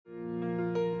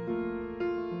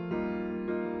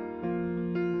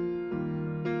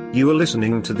You are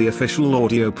listening to the official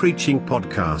audio preaching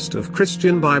podcast of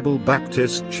Christian Bible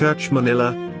Baptist Church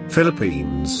Manila,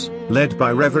 Philippines, led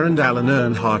by Reverend Alan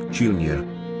Earnhardt Jr.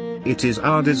 It is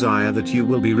our desire that you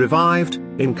will be revived,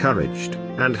 encouraged,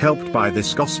 and helped by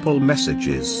this gospel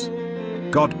messages.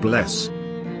 God bless.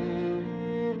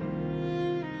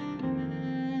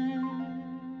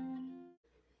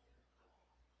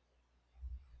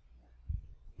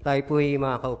 Tayo po'y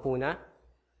makakaupo na.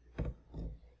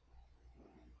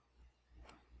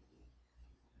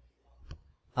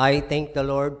 I thank the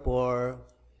Lord for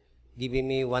giving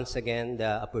me once again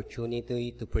the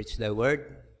opportunity to preach the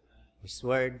Word, His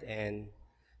Word, and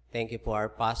thank you for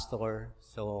our pastor.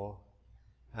 So,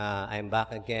 I'm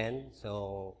back again.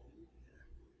 So,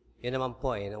 yun naman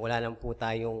po wala lang po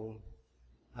tayong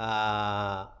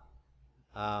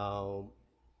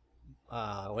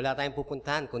wala tayong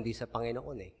pupuntahan kundi sa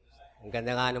Panginoon Ang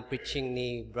ganda nga ng preaching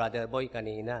ni Brother Boy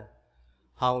kanina.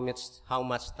 How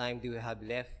much time do you have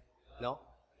left? No?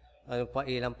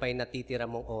 Ilan pa yung natitira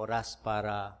mong oras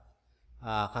para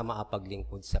ka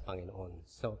makapaglingkod sa Panginoon.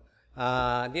 So,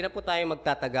 hindi na po tayo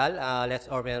magtatagal. Let's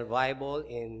open our Bible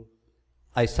in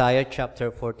Isaiah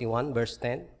chapter 41, verse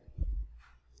 10.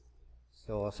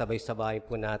 So, sabay-sabay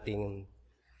po nating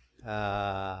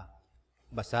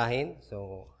basahin.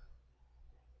 So,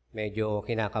 medyo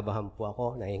kinakabahan po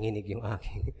ako. Nanginginig yung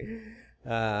aking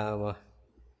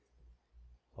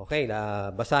okay,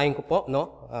 basahin ko po,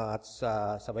 no? At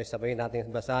sabay-sabay natin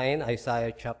basahin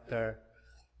Isaiah chapter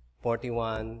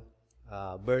 41,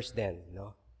 verse 10,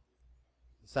 no?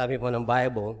 Sabi po ng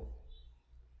Bible,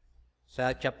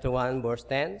 sa chapter 1, verse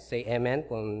 10, say amen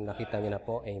kung nakita niyo na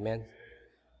po, amen.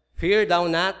 Fear thou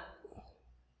not,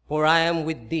 for I am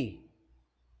with thee.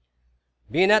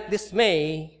 Be not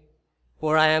dismayed,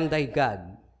 for I am thy God.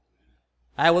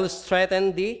 I will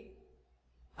strengthen thee,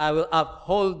 I will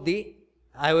uphold thee,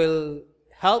 I will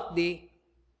help thee,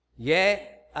 yea,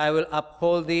 I will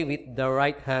uphold thee with the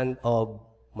right hand of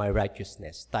my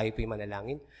righteousness. Tayo po'y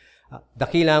manalangin.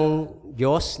 Dakilang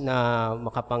Diyos na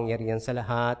makapangyarihan sa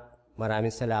lahat, maraming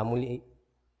salamat muli,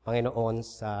 Panginoon,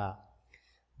 sa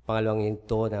pangalawang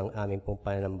ito ng aming pong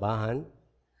pananambahan.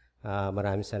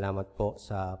 Maraming salamat po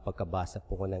sa pagkabasa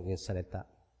po ko ng iyong salita.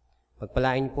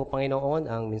 Pagpalain niyo po, Panginoon,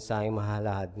 ang mensaheng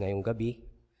mahalahad ngayong gabi.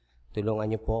 Tulungan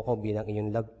niyo po ako bilang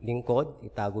inyong lingkod.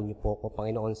 Itago niyo po ako,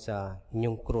 Panginoon, sa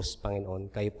inyong krus, Panginoon.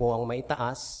 Kayo po ang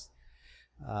maitaas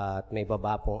at may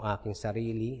baba po ang aking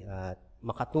sarili at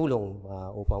makatulong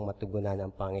upang matugunan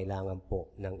ang pangailangan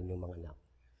po ng inyong mga anak.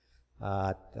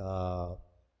 At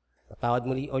patawad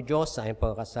muli, O Diyos, sa aming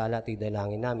pagkakasala at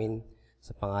idalangin namin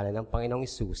sa pangalan ng Panginoong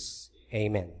Hesus.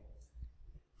 Amen.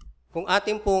 Kung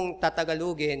ating pong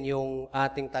tatagalugin yung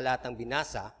ating talatang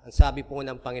binasa, ang sabi po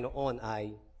ng Panginoon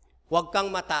ay, huwag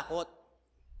kang matakot,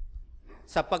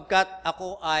 sapagkat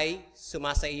ako ay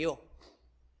sumasa iyo.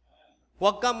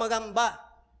 Huwag kang magamba,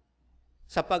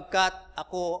 sapagkat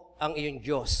ako ang iyong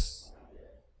Diyos.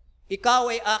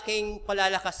 Ikaw ay aking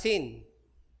palalakasin.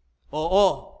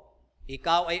 Oo,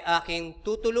 ikaw ay aking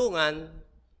tutulungan.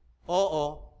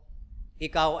 Oo,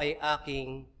 ikaw ay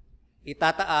aking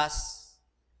itataas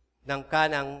ng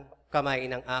kanang kamay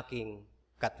ng aking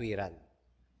katwiran.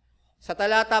 Sa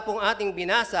talata pong ating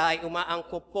binasa ay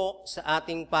umaangkop po sa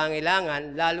ating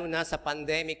pangailangan, lalo na sa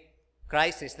pandemic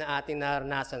crisis na ating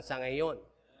naranasan sa ngayon.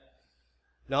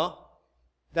 No?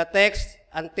 The text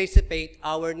anticipate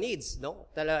our needs. No?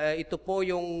 Ito po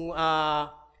yung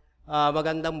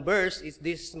magandang verse.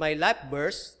 This is my life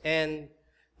verse. And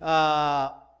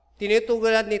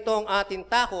tinutulad nito ang ating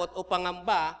takot o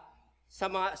pangamba sa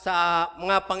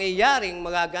mga pangyayaring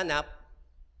magaganap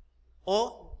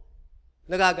o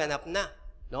nagaganap na,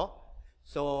 no?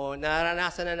 So,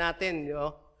 naranasan na natin,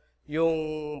 yung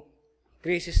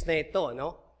crisis na ito,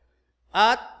 no?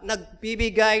 At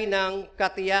nagbibigay ng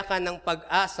katiyakan ng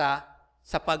pag-asa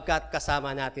sapagkat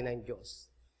kasama natin ang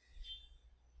Diyos.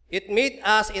 It meet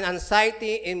us in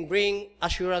anxiety and bring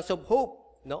assurance of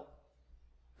hope, no?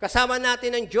 Kasama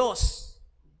natin ang Diyos.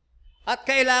 At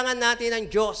kailangan natin ang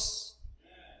Diyos.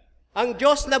 Ang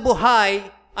Diyos na buhay,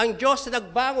 ang Diyos na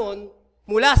nagbangon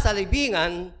mula sa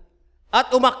libingan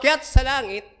at umakyat sa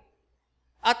langit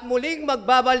at muling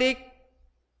magbabalik,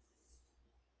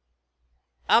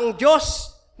 ang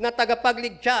Diyos na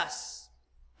tagapagligtas,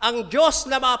 ang Diyos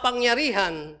na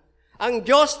mapangyarihan, ang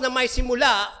Diyos na may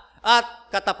simula at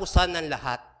katapusan ng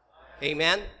lahat.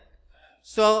 Amen?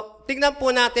 So, tingnan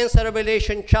po natin sa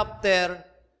Revelation chapter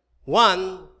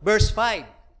 1, verse 5.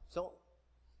 So,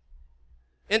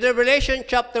 in Revelation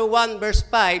chapter 1, verse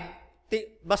 5,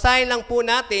 basahin lang po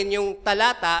natin yung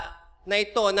talata na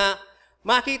ito na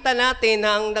makita natin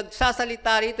na ang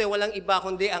nagsasalita rito ay walang iba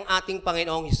kundi ang ating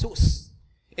Panginoong Hesus.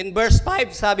 In verse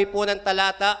 5, sabi po ng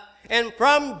talata, "And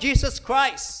from Jesus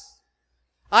Christ,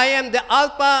 I am the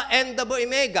Alpha and the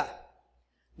Omega,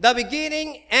 the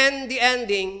beginning and the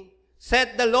ending,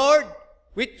 said the Lord,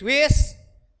 which was,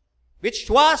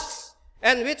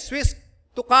 and which is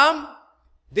to come,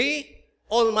 the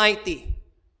Almighty."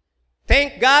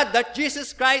 Thank God that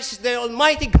Jesus Christ is the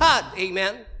Almighty God.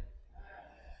 Amen.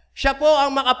 Siya po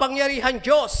ang makapangyarihan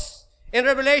Diyos. In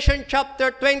Revelation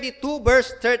chapter 22,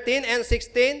 verse 13 and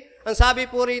 16, ang sabi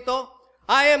po rito,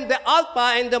 "I am the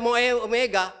Alpha and the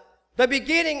Omega, the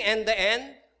beginning and the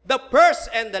end, the first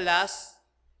and the last.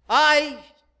 I,"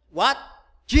 what?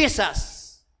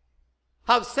 "Jesus,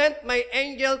 have sent my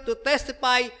angel to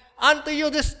testify unto you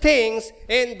these things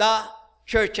in the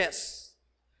churches."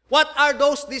 What are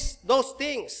those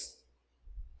things?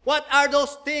 What are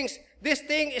those things? This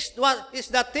thing is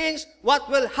the things what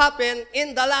will happen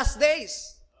in the last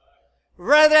days.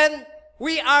 Brethren,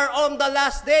 we are on the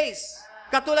last days.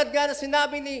 Katulad nga na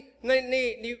sinabi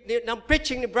ng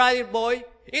preaching ni Brother Boy,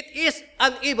 it is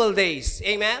an evil days.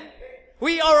 Amen?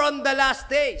 We are on the last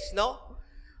days, no?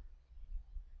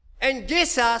 And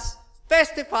Jesus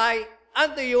testify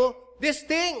unto you these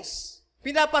things.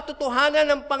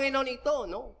 Pinapatutuhanan ng Panginoon ito,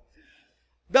 no?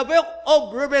 The book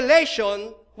of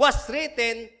Revelation was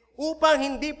written upang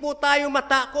hindi po tayo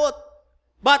matakot.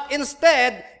 But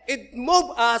instead, it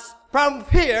moved us from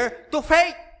fear to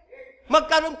faith.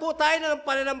 Magkaroon po tayo ng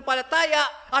pananampalataya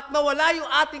at mawala yung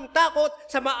ating takot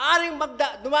sa maaring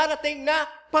dumarating na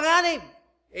panganib.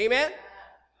 Amen?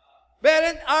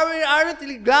 Aren't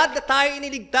we glad na tayo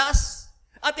iniligtas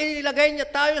at inilagay niya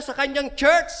tayo sa kanyang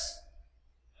church?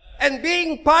 And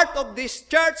being part of this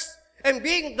church and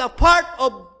being the part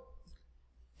of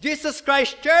Jesus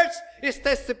Christ Church is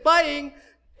testifying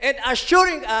and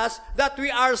assuring us that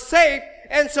we are safe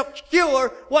and secure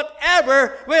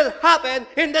whatever will happen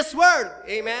in this world.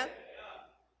 Amen?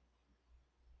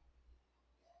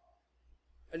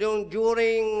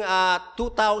 During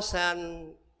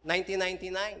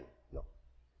 1999,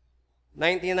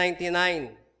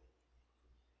 1999,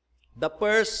 the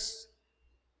first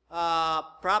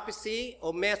prophecy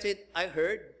or message I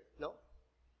heard,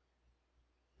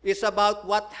 is about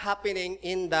what happening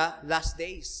in the last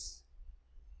days.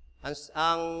 And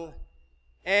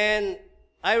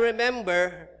I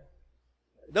remember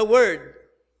the word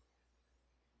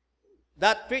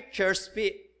that preachers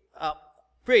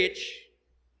preach,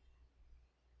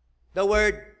 the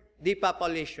word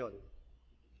depopulation.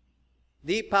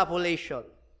 Depopulation.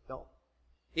 No?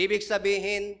 Ibig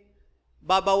sabihin,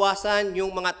 babawasan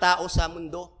yung mga tao sa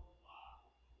mundo.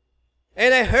 And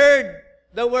I heard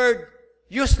the word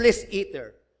useless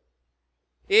eater.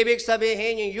 Ibig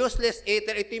sabihin, yung useless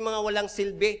eater, ito yung mga walang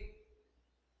silbi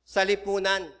sa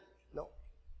lipunan, no?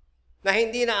 Na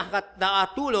hindi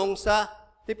nakatulong sa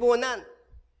lipunan.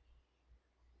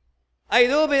 I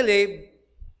do believe,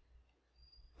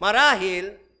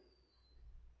 marahil,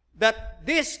 that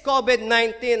this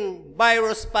COVID-19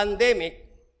 virus pandemic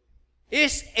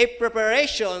is a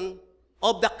preparation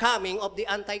of the coming of the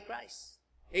Antichrist.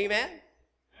 Amen?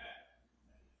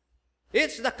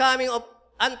 It's the coming of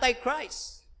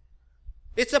Antichrist.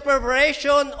 It's a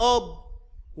preparation of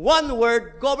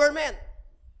one-world government.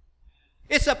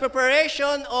 It's a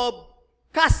preparation of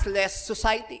cashless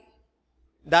society.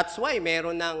 That's why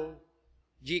meron ng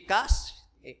GCash,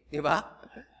 di ba?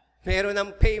 Meron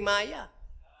ng Paymaya.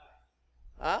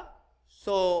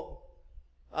 So,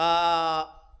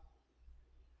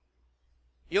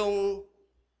 yung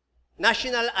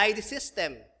national ID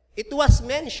system, it was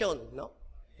mentioned, no?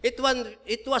 It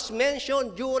was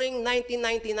mentioned during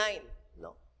 1999,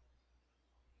 no?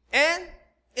 And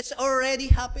it's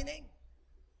already happening.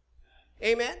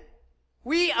 Amen?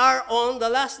 We are on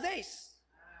the last days.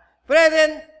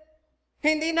 Brethren,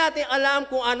 hindi natin alam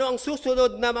kung ano ang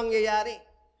susunod na mangyayari.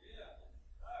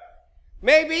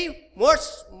 Maybe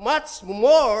much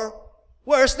more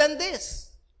worse than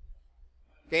this.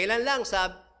 Kailan lang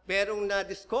merong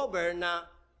na-discover na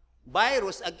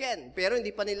virus again, pero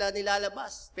hindi pa nila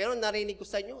nilalabas. Pero narinig ko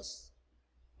sa news.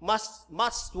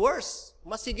 Much worse,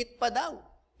 mas higit pa daw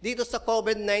dito sa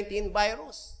COVID-19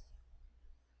 virus.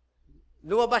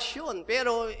 Lumabas yun,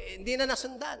 pero hindi na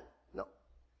nasundan. No?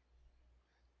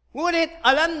 Ngunit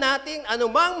alam natin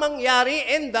anumang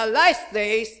mangyari in the last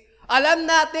days, alam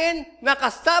natin na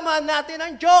kasama natin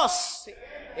ang Diyos.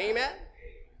 Amen?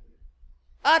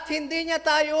 At hindi niya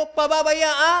tayo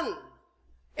pababayaan.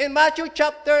 In Matthew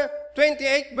chapter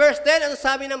 28, verse 10, ano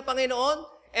sabi ng Panginoon?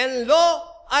 And lo,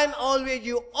 I'm always with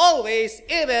you always,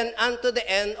 even unto the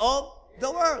end of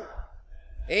the world.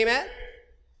 Amen?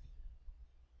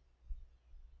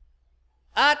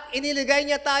 At iniligay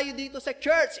niya tayo dito sa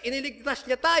church. Iniligtas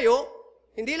niya tayo.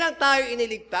 Hindi lang tayo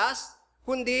iniligtas,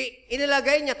 kundi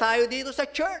inilagay niya tayo dito sa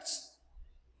church.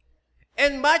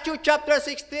 In Matthew chapter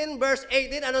 16, verse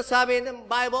 18, anong sabi ng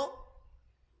Bible?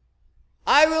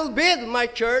 I will build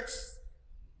my church,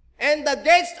 and the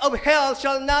gates of hell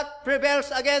shall not prevail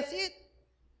against it.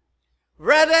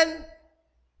 Brethren,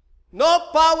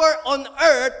 no power on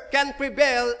earth can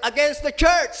prevail against the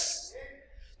church.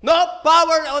 No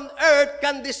power on earth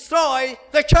can destroy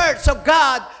the church of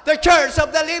God, the church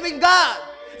of the living God,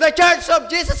 the church of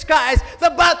Jesus Christ, the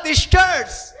Baptist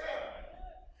Church.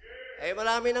 Eh,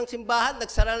 marami ng simbahan,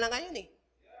 nagsara na ngayon eh.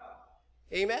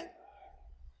 Amen?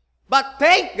 But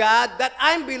thank God that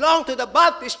I belong to the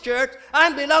Baptist Church,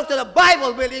 I belong to the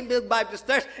Bible-believing Baptist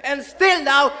Church, and still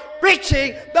now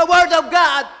preaching the Word of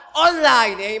God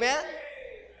online. Amen?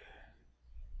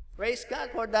 Praise God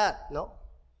for that, no?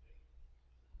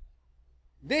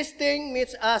 This thing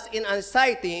meets us in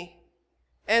anxiety,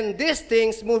 and these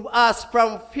things move us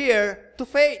from fear to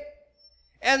faith,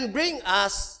 and bring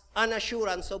us an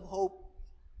assurance of hope.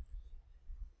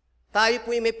 Tayo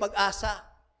po may pag-asa.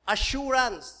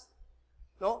 Assurance.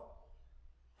 No?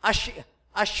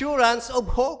 Assurance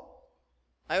of hope.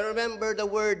 I remember the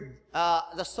word,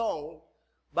 the song,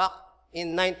 back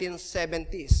in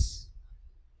 1970s.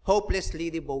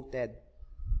 Hopelessly devoted.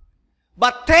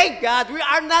 But thank God, we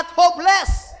are not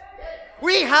hopeless.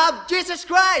 We have Jesus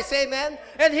Christ, amen?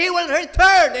 And He will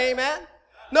return, amen?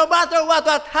 No matter what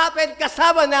happened,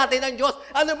 kasama natin ang Diyos.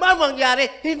 Ano man mangyari,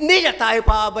 hindi niya tayo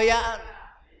pabayaan.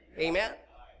 Amen?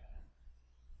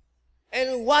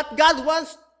 And what God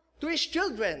wants to His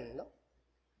children, no?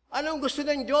 Anong gusto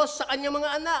ng Diyos sa kanyang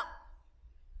mga anak?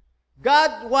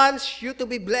 God wants you to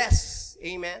be blessed.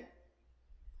 Amen?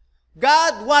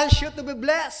 God wants you to be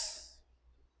blessed.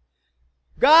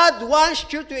 God wants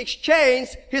you to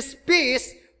exchange His peace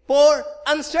for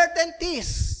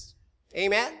uncertainties.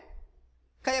 Amen?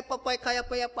 Kaya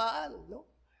payapaan, no?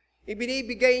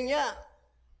 Ibinibigay niya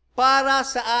para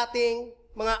sa ating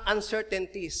mga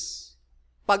uncertainties.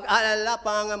 Pag-alala,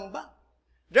 pangangamba.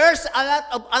 There's a lot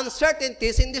of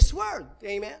uncertainties in this world.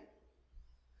 Amen?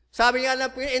 Sabi nga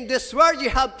lang, in this world you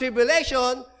have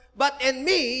tribulation, but in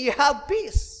me you have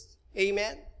peace.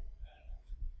 Amen?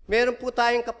 Meron po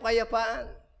tayong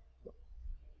kapayapaan.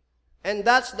 And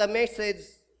that's the message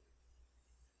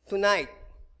tonight.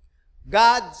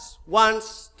 God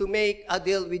wants to make a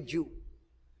deal with you.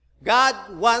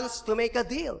 God wants to make a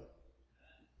deal.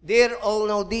 Deal or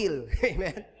no deal.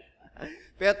 Amen?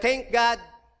 Pero thank God,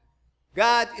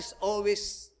 God is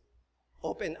always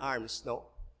open arms,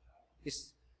 no?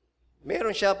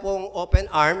 Meron siya pong open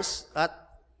arms at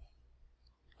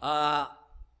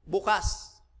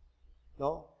bukas,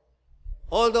 no?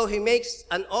 Although He makes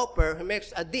an offer, He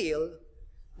makes a deal,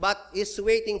 but He's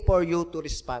waiting for you to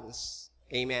respond.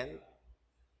 Amen?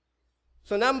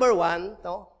 So number one,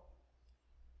 no?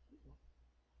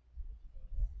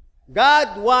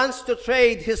 God wants to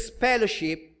trade His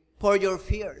fellowship for your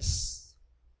fears.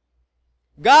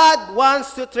 God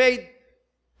wants to trade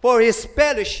for His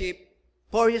fellowship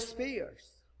for His fears.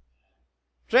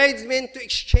 Trades mean to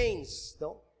exchange,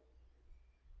 no?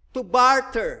 To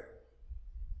barter,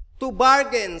 to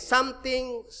bargain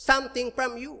something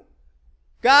from you.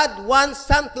 God wants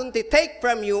something to take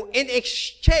from you in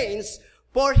exchange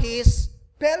for His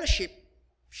fellowship,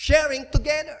 sharing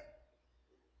together.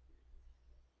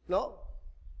 No?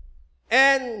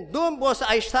 And doon po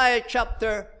sa Isaiah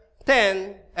chapter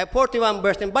 10, 41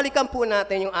 verse 10, balikan po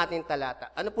natin yung ating talata.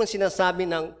 Ano pong sinasabi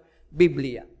ng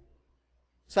Biblia?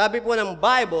 Sabi po ng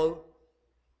Bible,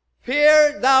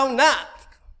 fear thou not,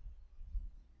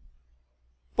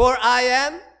 for I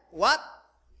am, what?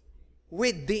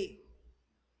 With thee.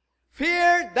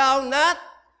 Fear thou not,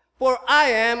 for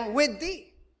I am with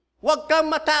thee. Huwag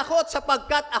kang matakot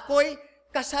sapagkat ako'y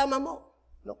kasama mo.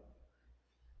 No?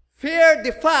 Fear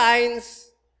defines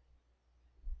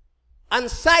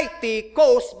anxiety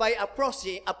caused by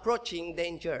approaching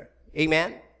danger.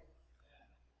 Amen?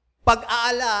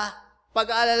 Pag-aalala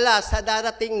sa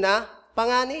darating na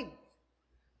panganib.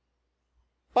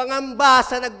 Pangamba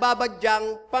sa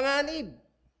nagbabadyang panganib.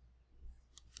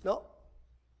 No?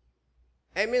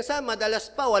 Eh minsan, madalas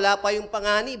pa, wala pa yung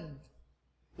panganib.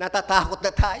 Natatakot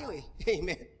na tayo eh.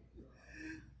 Amen.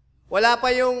 Wala pa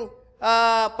yung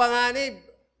panganib.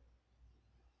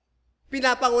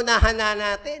 Pinapangunahan na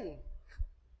natin.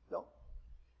 No?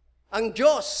 Ang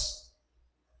Diyos,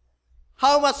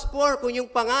 how much more kung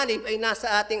yung panganib ay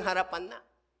nasa ating harapan na.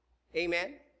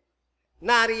 Amen?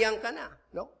 Nariyan ka na.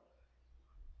 No?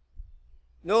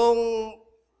 Nung,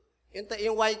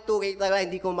 yung Y2K talaga,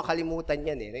 hindi ko makalimutan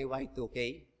yan eh, yung Y2K.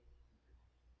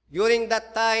 During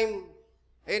that time,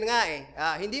 ayun nga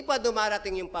hindi pa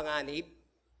dumarating yung panganib.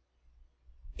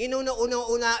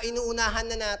 Inuunahan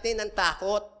na natin ang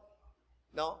takot.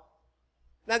 No?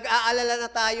 Nag-aalala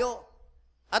na tayo.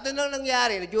 At ano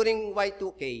nangyari during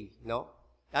Y2K? No?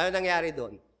 Ano nangyari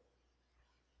doon?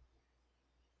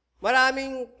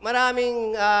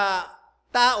 Maraming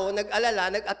tao nag-alala,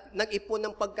 nag-ipon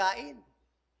ng pagkain.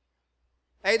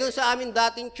 Ay doon sa amin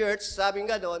dating church, sabi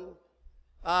nga doon,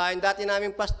 yung dati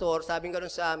naming pastor, sabi nga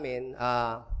doon sa amin,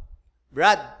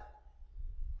 Brad,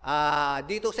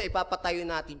 dito sa ipapatayo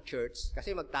natin church,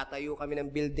 kasi magtatayo kami ng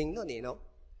building noon, no?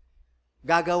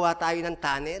 Gagawa tayo ng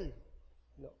tunnel.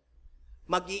 No?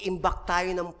 Mag-iimbak tayo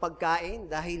ng pagkain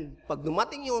dahil pag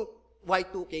dumating yung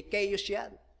Y2K, chaos yan.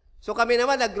 So kami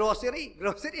naman nag-grocery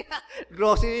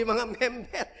yung mga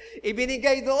member.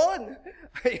 Ibinigay doon.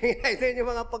 Yung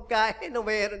mga pagkain na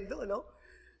mayroon doon. No?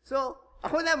 So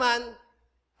ako naman,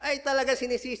 ay talaga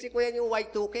sinisisi ko yan yung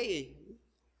Y2K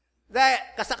Dahil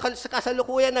sa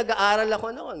kasalukuyan nag-aaral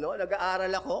ako noon. No?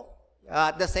 Nag-aaral ako.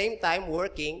 At the same time,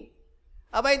 working.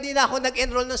 Aba, hindi na ako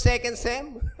nag-enroll ng second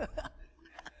sem.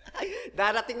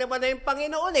 Darating naman na yung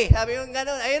Panginoon Sabi yung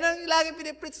gano'n. Ayun ang lagi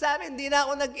pinipreach sa amin. Hindi na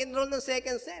ako nag-enroll ng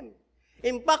second sem.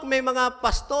 In fact, may mga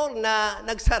pastor na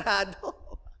nagsarado.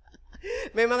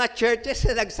 May mga churches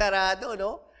na nagsarado,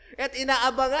 no? At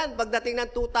inaabangan, pagdating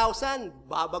ng 2000,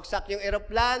 babagsak yung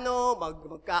eroplano,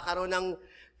 magkakaroon ng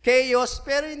chaos,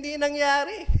 pero hindi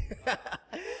nangyari.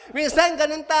 Minsan,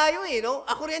 ganun tayo no?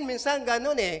 Ako rin, minsan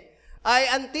ganun I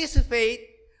anticipate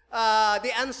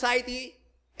the anxiety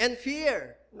and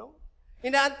fear, no?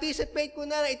 Ina-anticipate ko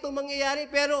na itong mangyayari,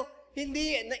 pero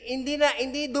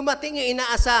hindi dumating yung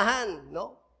inaasahan,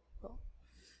 no?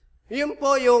 Yun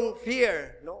po yung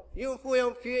fear, no? Yun po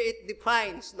yung fear, it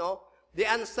defines, no? The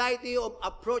anxiety of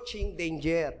approaching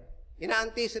danger.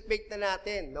 Ina-anticipate na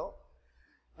natin, no?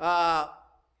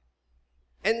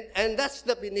 And that's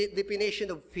the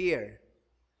definition of fear.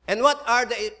 And what are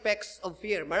the effects of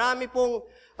fear? Marami pong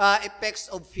effects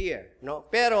of fear, no?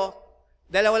 Pero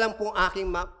dalawa lang pong aking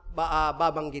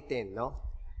babanggitin, no?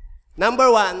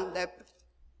 Number one, the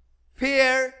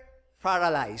fear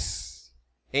paralyze.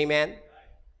 Amen?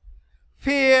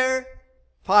 Fear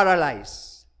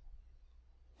paralyze.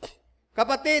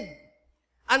 Kapatid,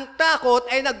 ang takot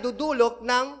ay nagdudulot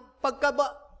ng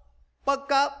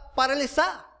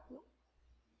pagkaparalisa.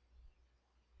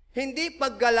 Hindi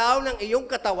paggalaw ng iyong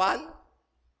katawan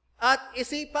at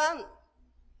isipan.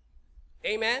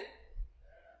 Amen?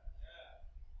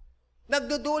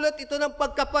 Nagdudulot ito ng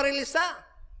pagkaparalisa.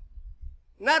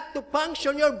 Not to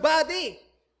function your body.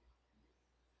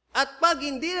 At pag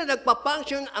hindi na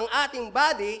nagpa-function ang ating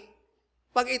body,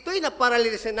 pag ito'y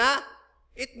naparalisa na,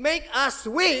 it make us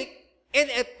weak,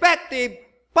 ineffective,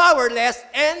 powerless,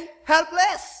 and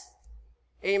helpless.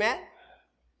 Amen?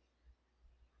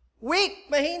 Weak,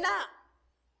 mahina,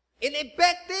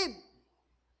 ineffective,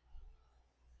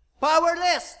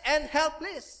 powerless, and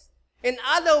helpless. In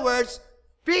other words,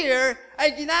 fear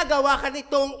ay ginagawa ka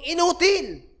nitong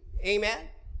inutil. Amen?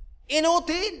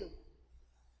 Inutil.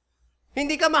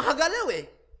 Hindi ka makagalaw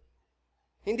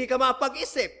Hindi ka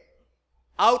mapag-isip.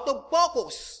 Out of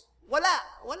focus. Wala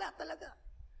talaga.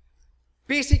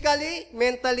 Physically,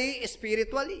 mentally,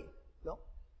 spiritually. No?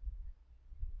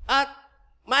 At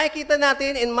makikita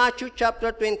natin in Matthew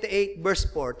chapter 28 verse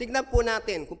 4. Tignan po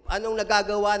natin kung anong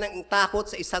nagagawa ng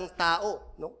takot sa isang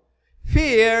tao. No?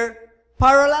 Fear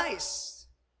paralyzed.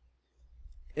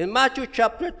 In Matthew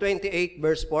chapter 28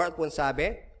 verse 4, kung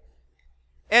sabi,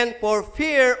 and for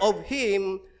fear of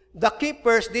him, the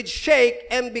keepers did shake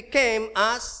and became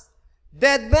as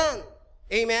dead men.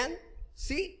 Amen?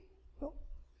 See? No?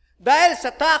 Dahil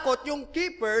sa takot, yung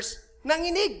keepers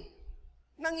nanginig.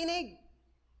 Nanginig.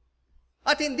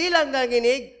 At hindi lang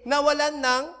nanginig, nawalan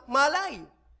ng malay.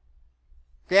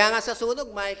 Kaya nga sa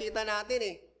sunog, makikita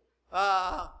natin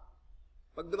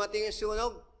pag dumating yung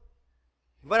sunog,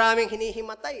 maraming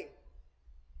hinihimatay.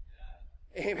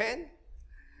 Amen?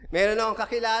 Meron akong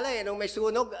kakilala nung may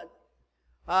sunog,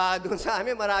 doon sa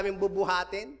amin, maraming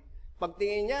bubuhatin.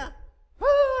 Pagtingin niya,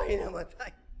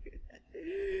 hinamatay.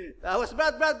 Tapos,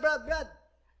 Brad,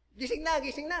 gising na.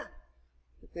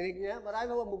 Tinig niya,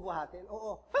 marami mo bubuhatin.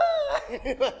 Oo.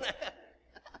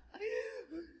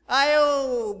 Ayaw,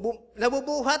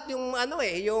 nabubuhat yung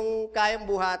yung kayang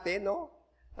buhatin, no?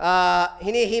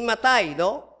 Hinihimatay,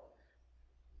 no?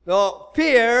 No,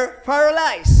 fear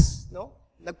paralyzed, no?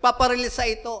 Nagpaparalisa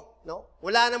ito, no?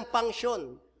 Wala nang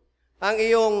function ang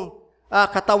iyong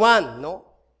katawan, no?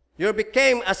 You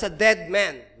became as a dead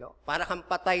man, no? Para kang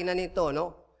patay na nito,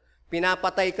 no?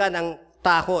 Pinapatay ka ng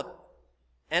takot.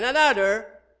 And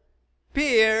another,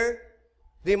 fear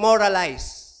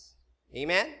demoralize.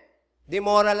 Amen?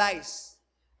 Demoralize.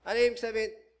 Ano yung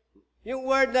sabihin? Yung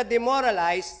word na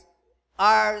demoralize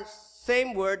are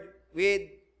same word with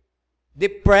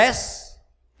depress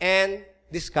and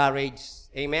discourage.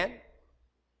 Amen?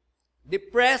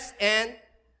 Depress and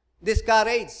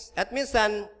discourage. At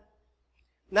minsan,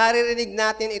 naririnig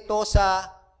natin ito sa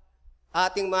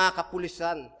ating mga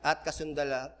kapulisan at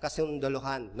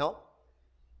kasundaluhan, no?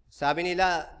 Sabi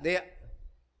nila,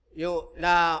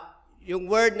 yung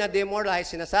word na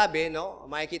demoralize, sinasabi, no?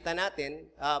 Makikita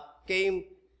natin, came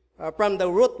from the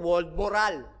root word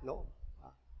moral, no?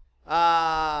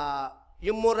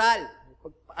 Yung moral.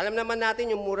 Alam naman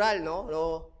natin yung moral, no?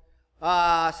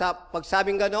 Sa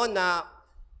pagsabing gano'n na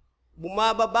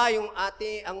bumababa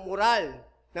ang moral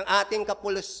ng ating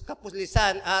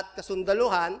kapulisan at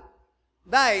kasundaluhan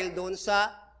dahil doon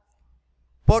sa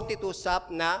 42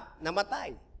 sap na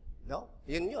namatay. No?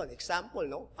 Yun, example,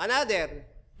 no? Another,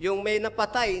 yung may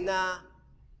napatay na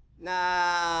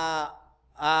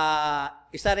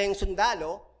isa ring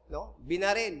sundalo, no?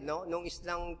 Binaril, no? Nung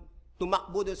islang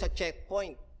tumakbo doon sa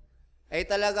checkpoint. Ay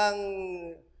talagang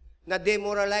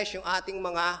na-demoralize yung ating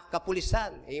mga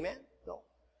kapulisan. Amen? No?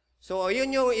 So, yun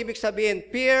yung ibig sabihin,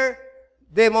 fear,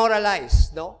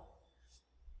 demoralized, no?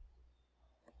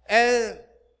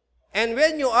 And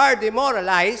when you are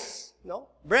demoralized,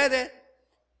 no? Brother,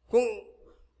 kung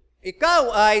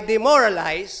ikaw ay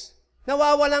demoralized,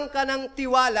 nawawalan ka ng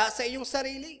tiwala sa iyong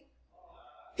sarili.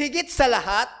 Higit sa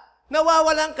lahat,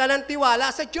 nawawalan ka ng tiwala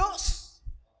sa Diyos.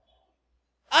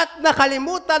 At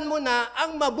nakalimutan mo na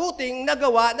ang mabuting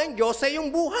nagawa ng Diyos sa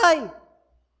iyong buhay.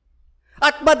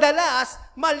 At madalas,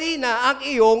 mali na ang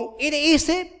iyong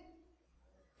iniisip.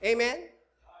 Amen?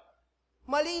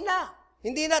 Mali na.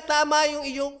 Hindi na tama yung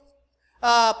iyong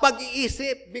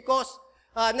pag-iisip because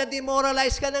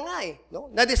na-demoralize ka na nga eh.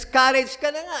 No? Na-discourage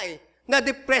ka na nga eh.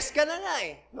 Na-depress ka na nga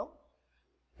eh. No?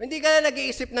 Hindi ka na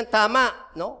nag-iisip ng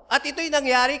tama. No? At ito'y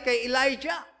nangyari kay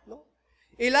Elijah. No?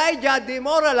 Elijah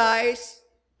demoralized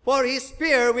for his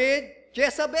fear with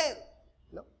Jezebel.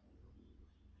 No?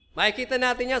 Makikita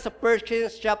natin yan sa 1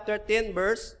 Kings chapter 10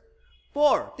 verse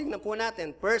 4. Tingnan po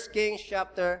natin. 1 Kings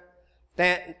chapter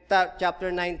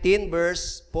 19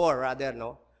 verse 4 rather,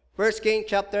 no? 1 Kings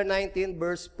chapter 19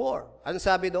 verse 4. Ano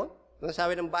sabi doon? Ano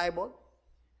sabi ng Bible?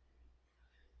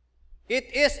 It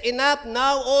is enough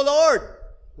now, O Lord.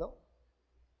 No?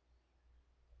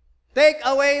 Take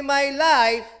away my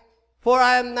life, for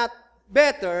I am not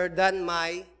better than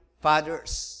my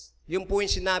fathers. Yung po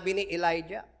yung sinabi ni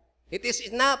Elijah. It is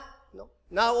enough. No?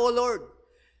 Now, O Lord,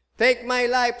 take my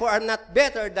life, for I am not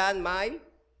better than my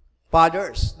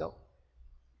fathers. No?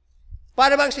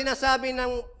 Para bang sinasabi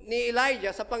ni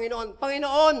Elijah sa Panginoon,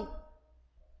 Panginoon,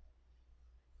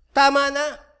 tama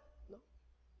na. No?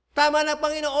 Tama na,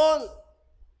 Panginoon.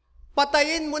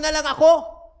 Patayin mo na lang ako.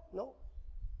 No?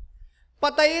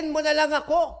 Patayin mo na lang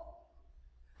ako.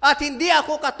 At hindi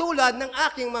ako katulad ng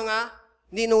aking mga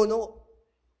ninuno.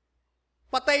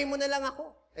 Patayin mo na lang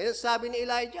ako. Ayun sabi ni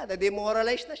Elijah,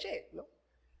 na-demoralize na siya. No?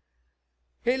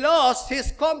 He lost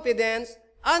his confidence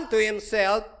unto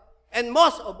himself and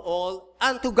most of all,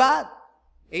 unto God.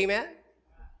 Amen?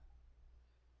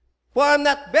 For I'm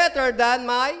not better than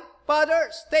my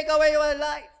fathers. Take away my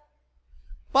life.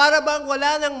 Para bang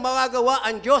wala nang magagawa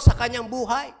ang Diyos sa kanyang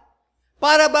buhay?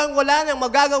 Para bang wala nang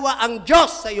magagawa ang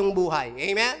Diyos sa iyong buhay?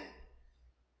 Amen?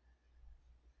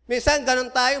 Minsan, ganun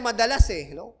tayo madalas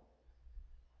eh, no?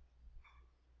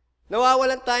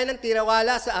 Nawawalan tayo ng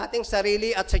tiwala sa ating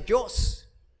sarili at sa Diyos.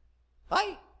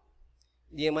 Ay,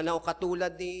 hindi naman ako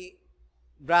katulad ni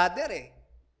brother eh.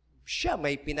 Siya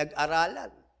may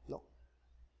pinag-aralan. No?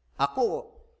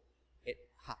 Ako,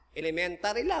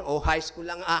 elementary lang o high school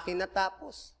lang akin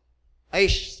natapos. Ay,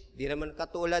 di naman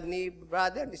katulad ni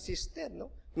brother, ni sister.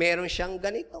 No? Meron siyang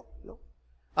ganito. No?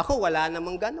 Ako, wala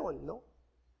namang ganon. No?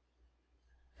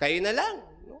 Kayo na lang.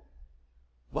 No?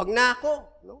 Wag na ako.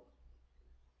 No?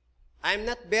 I'm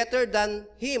not better than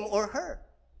him or her.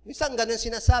 Minsan ganun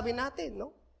sinasabi natin.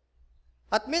 No?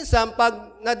 At minsan,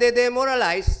 pag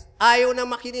nade-demoralize, ayaw na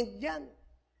makinig dyan.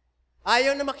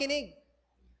 Ayaw na makinig.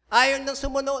 Ayaw na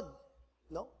sumunod.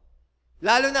 No?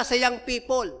 Lalo na sa young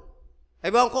people.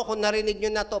 Ewan ko kung narinig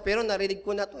nyo na to, pero narinig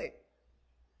ko na to eh.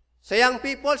 Sa young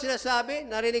people, sinasabi,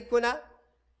 narinig ko na,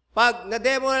 pag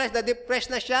na-demoralize, na-depress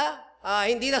na siya,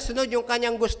 hindi na sunod yung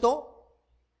kanyang gusto,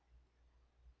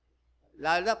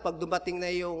 lalo na pag dumating na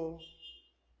yung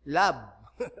love.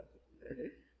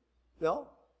 No?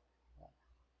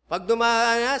 Pag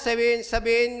dumaan na,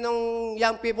 sabihin ng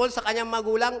young people sa kanyang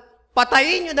magulang,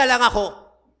 patayin nyo na lang ako.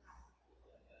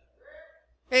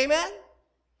 Amen?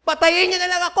 Patayin nyo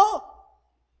na lang ako.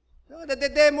 No?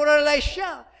 Nade-demoralize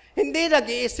siya. Hindi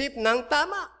nag-iisip ng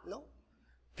tama. No?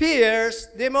 Fears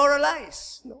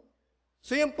demoralize. No?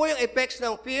 So yun po yung effects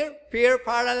ng fear. Fear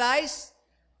paralyze.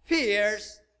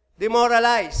 Fears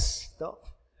demoralize. No?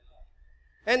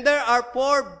 And there are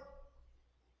 4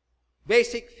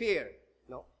 basic fear.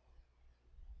 No?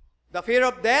 The fear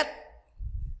of death,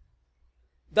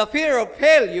 the fear of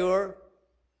failure,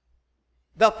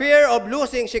 the fear of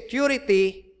losing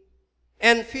security,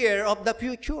 and fear of the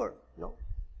future. No?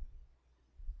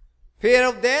 Fear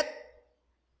of death,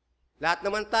 lahat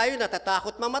naman tayo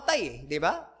natatakot mamatay, di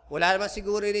ba? Wala naman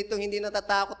siguro rito hindi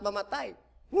natatakot mamatay.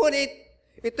 Ngunit,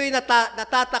 ito'y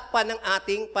natatakpan ng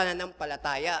ating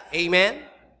pananampalataya. Amen?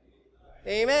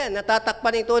 Amen.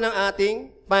 Natatakpan ito ng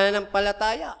ating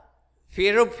pananampalataya.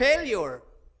 Fear of failure.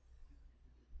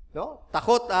 No?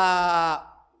 Takot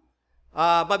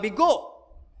mabigo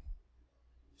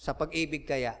sa pag-ibig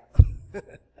kaya.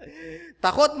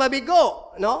 Takot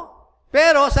mabigo, no?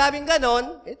 Pero sabing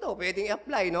ganon, ito pwedeng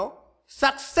i-apply, no?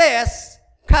 Success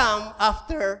come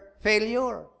after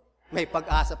failure. May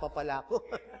pag-asa pa pala ako.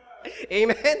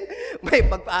 Amen? May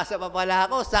pag-asa pa pala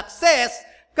ako. Success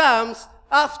comes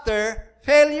after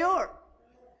failure.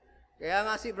 Kaya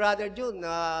nga si Brother June,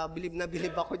 na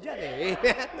bilib ako dyan eh.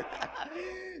 Amen?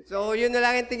 So, yun na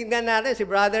lang yung tingnan natin, si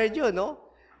Brother June,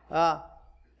 no?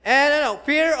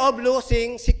 Fear of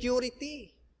losing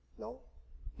security. No?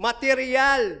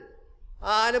 Material.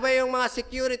 Ano ba yung mga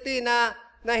security na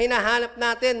hinahanap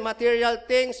natin? Material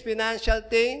things, financial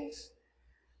things,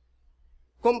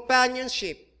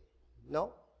 companionship,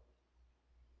 no?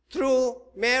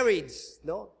 Through marriage,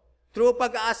 no? Through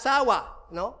pag-aasawa,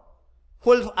 no?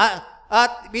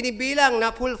 At binibilang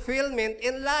na fulfillment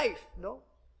in life, no?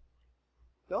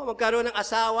 No, magkaroon ng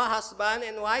asawa, husband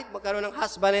and wife, magkaroon ng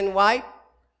husband and wife.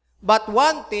 But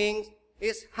one thing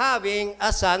is having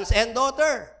a sons and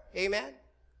daughter. Amen?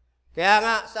 Kaya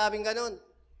nga, sabing ganun,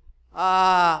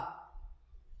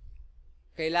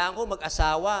 kailangan ko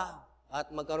mag-asawa at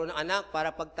magkaroon ng anak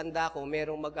para pagtanda ko,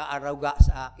 merong mag-aaraga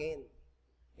sa akin.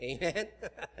 Amen?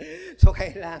 So,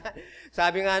 kailangan.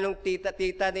 Sabi nga nung tita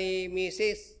ni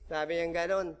Mrs., sabi niya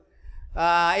ganun,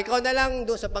 ikaw na lang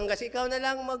doon sa Pangasinan, ikaw na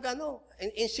lang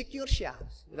insecure siya.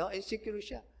 You know, insecure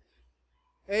siya.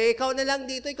 Ikaw na lang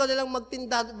dito, ikaw na lang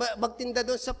magtinda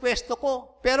doon sa pwesto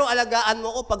ko. Pero alagaan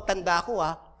mo ko pagtanda ko,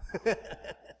 ha?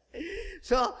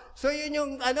 So yun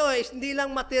yung hindi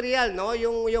lang material, no?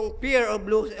 Yung fear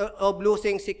of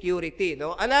losing security,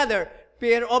 no? Another,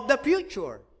 fear of the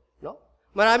future, no?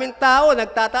 Maraming tao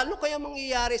nagtatalo kaya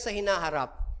mangyayari sa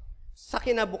hinaharap, sa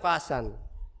kinabukasan,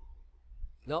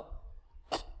 no?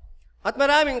 At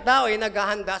maraming tao ay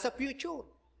naghahanda sa future.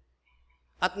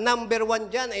 At number 1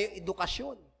 dyan ay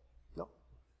edukasyon, no?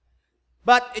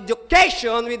 But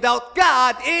education without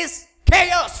God is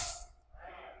chaos.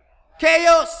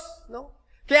 Chaos, no?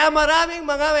 Kaya maraming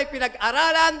mga may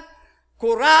pinag-aralan,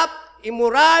 corrupt,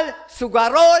 immoral,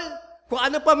 sugarol, kung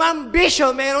ano pa man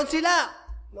bisyo, meron sila,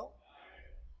 no?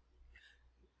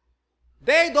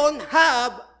 They don't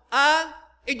have an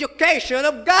education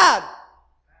of God.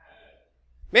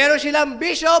 Meron silang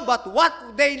bisyo, but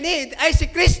what they need ay si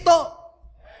Kristo.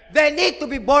 They need to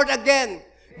be born again.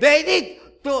 They need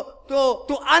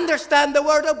to understand the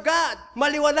Word of God.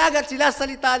 Maliwanagan sila sa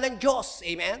salita ng Diyos.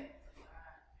 Amen?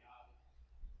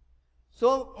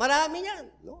 So, marami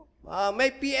yan. No?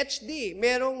 May PhD,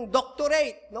 merong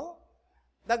doctorate, no?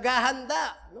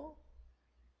 Naghahanda, no?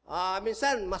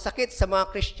 Minsan, masakit sa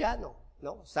mga Kristiyano,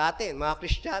 no? Sa atin, mga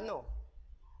Kristiyano.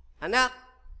 Anak,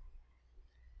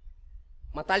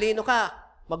 matalino ka,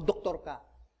 magdoktor ka.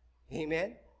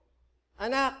 Amen?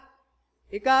 Anak,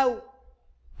 ikaw,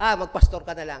 magpastor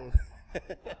ka na lang.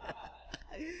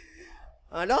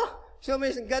 Ano? So,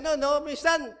 gano'n, no?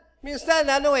 Minsan,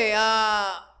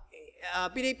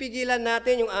 pinipigilan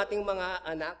natin yung ating mga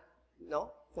anak, no?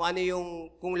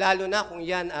 Kung lalo na kung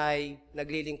yan ay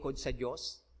naglilingkod sa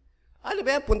Diyos. Ano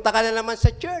ba yan? Punta ka na naman sa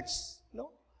church,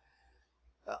 no?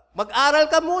 Mag-aral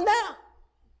ka muna.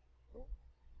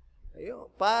 Ayun,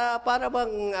 para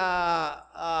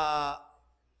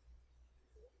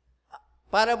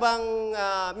bang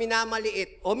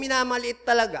minamaliit o minamaliit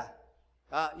talaga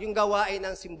yung gawain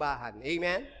ng simbahan.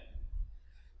 Amen?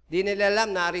 Di nila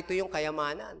alam, narito yung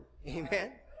kayamanan. Amen?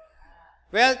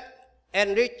 Wealth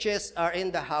and riches are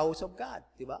in the house of God.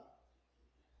 Diba?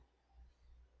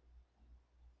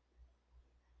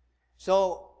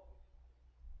 So,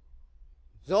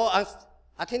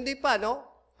 at hindi pa, no?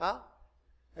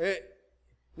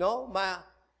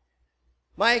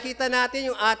 Makikita natin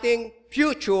yung ating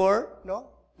future,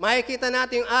 no? Makikita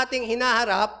natin yung ating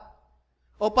hinaharap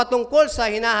o patungkol sa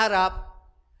hinaharap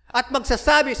at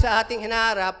magsasabi sa ating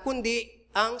hinaharap, kundi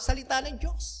ang salita ng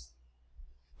Diyos.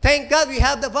 Thank God we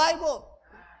have the Bible.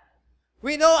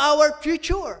 We know our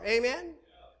future. Amen?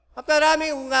 At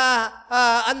maraming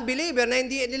unbeliever na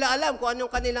hindi nila alam kung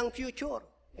anong kanilang future.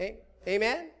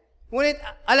 Amen? Ngunit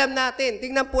alam natin,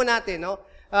 tingnan po natin, no?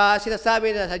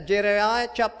 Sinasabi na sa Jeremiah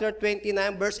chapter 29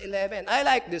 verse 11. I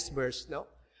like this verse, no?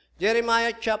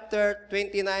 Jeremiah chapter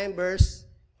 29 verse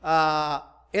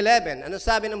 11. Ano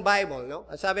sabi ng Bible, no?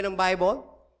 Ano sabi ng Bible?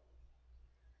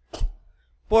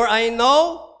 For I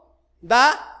know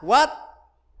the what?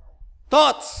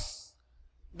 Thoughts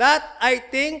that I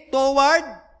think toward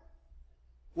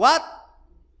what?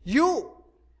 You.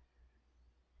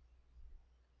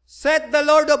 Said the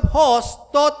Lord of hosts,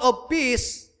 thought of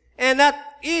peace and not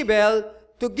evil,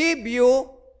 to give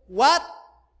you what?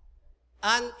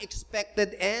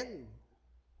 Unexpected end.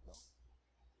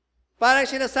 Parang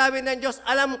sinasabi ng Diyos,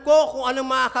 alam ko kung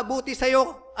anong makakabuti sa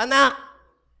iyo, anak.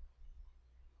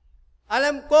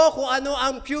 Alam ko kung ano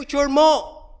ang future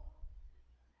mo.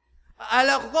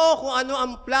 Alam ko kung ano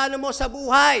ang plano mo sa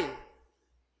buhay.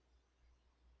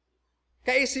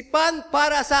 Kaisipan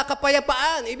para sa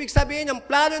kapayapaan. Ibig sabihin, ang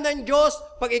plano ng Diyos,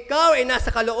 pag ikaw ay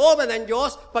nasa kalooban ng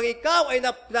Diyos, pag ikaw ay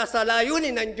nasa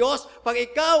layunin ng Diyos, pag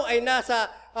ikaw ay nasa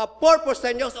purpose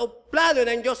ng Diyos o plano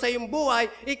ng Diyos sa iyong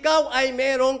buhay, ikaw ay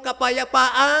merong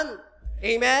kapayapaan.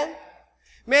 Amen?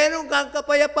 Meron kang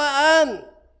kapayapaan.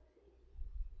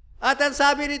 At ang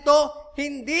sabi nito,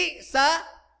 hindi sa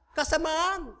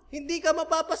kasamaan. Hindi ka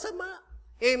mapapasama.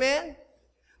 Amen?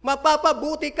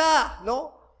 Mapapabuti ka,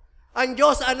 no? Ang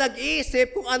Diyos ang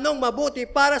nag-iisip kung anong mabuti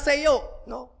para sa iyo,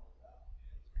 no?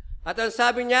 At ang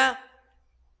sabi niya,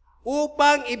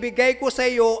 upang ibigay ko sa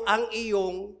iyo ang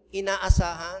iyong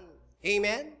inaasahan.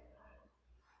 Amen?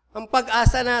 Ang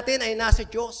pag-asa natin ay nasa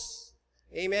Diyos.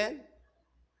 Amen?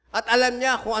 At alam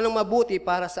niya kung anong mabuti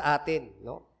para sa atin,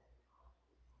 no?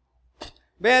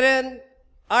 Beren,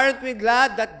 aren't we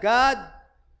glad that God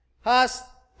has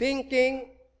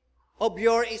thinking of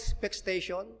your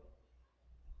expectation?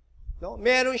 No?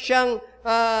 Meron siyang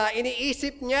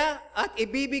iniisip niya at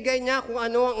ibibigay niya kung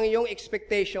ano ang iyong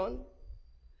expectation.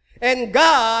 And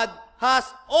God has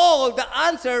all the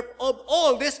answer of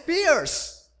all these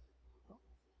fears.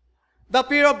 The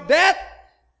fear of death,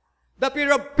 the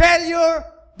fear of failure,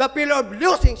 the fear of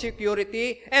losing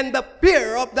security, and the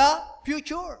fear of the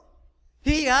future.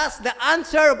 He has the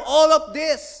answer of all of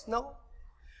this, no?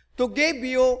 To give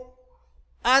you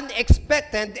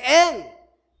unexpected end,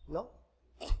 no?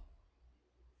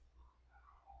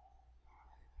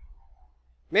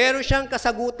 Meron siyang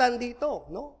kasagutan dito,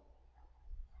 no?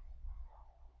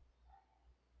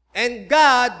 And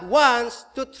God wants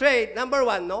to trade, number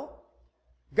one, no?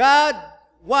 God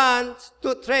wants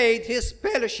to trade His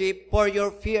fellowship for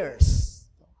your fears.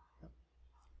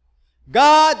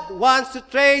 God wants to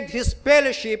trade His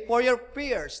fellowship for your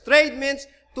fears. Trade means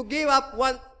to give up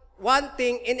one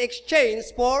thing in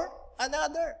exchange for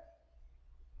another.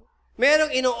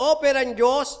 Merong ino-offer ang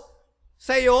Diyos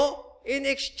sa iyo in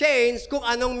exchange kung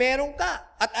anong meron ka.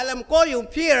 At alam ko, yung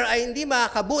fear ay hindi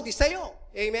makakabuti sa iyo.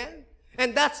 Amen?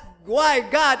 And that's why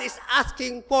God is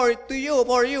asking for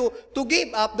you to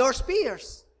give up those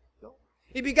fears. No?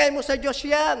 Ibigay mo sa Diyos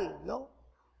yan. No?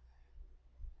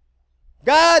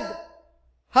 God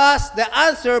has the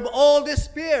answer of all these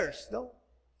fears. No?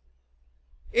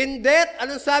 In death,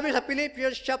 anong sabi sa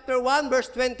Philippians chapter 1, verse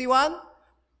 21?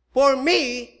 For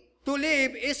me, to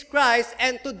live is Christ,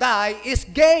 and to die is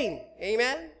gain.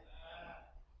 Amen?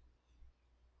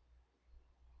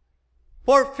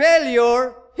 For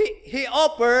failure, He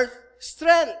offers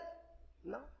strength.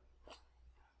 No?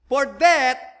 For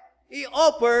death, He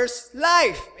offers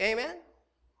life. Amen?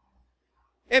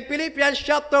 In Philippians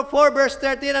chapter 4, verse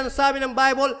 13, ang sabi ng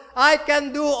Bible, I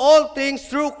can do all things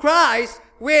through Christ,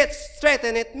 which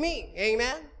strengtheneth me.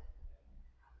 Amen?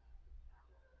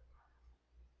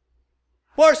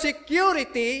 For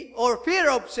security, or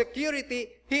fear of security,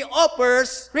 He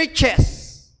offers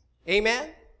riches.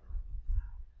 Amen?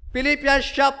 Philippians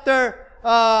chapter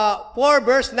 4,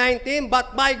 verse 19,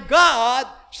 but my God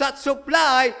shall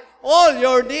supply all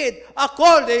your need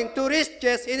according to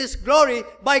riches in His glory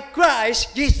by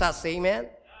Christ Jesus. Amen?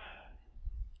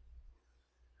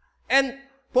 And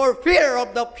for fear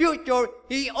of the future,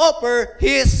 He offered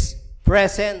His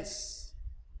presence.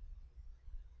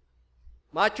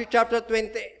 Matthew chapter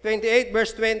 28,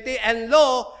 verse 20, and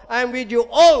lo, I am with you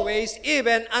always,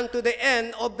 even unto the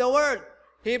end of the world.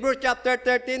 Hebrews chapter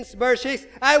 13, verse 6,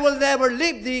 I will never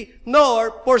leave thee,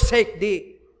 nor forsake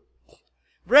thee.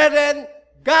 Brethren,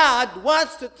 God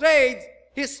wants to trade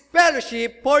His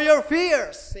fellowship for your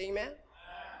fears. Amen?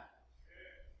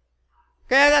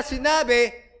 Kaya nga sinabi,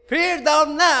 fear thou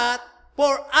not,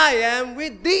 for I am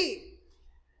with thee.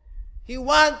 He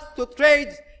wants to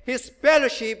trade His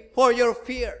fellowship for your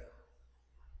fear.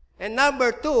 And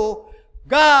number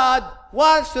 2, God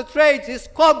wants to trade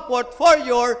His comfort for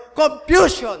your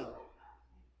confusion.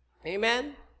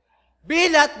 Amen? Be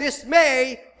not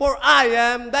dismayed, for I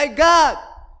am thy God.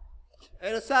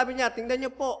 Ano sabi niya? Tingnan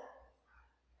niyo po.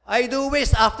 I do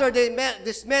wish after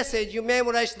this message, you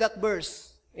memorize that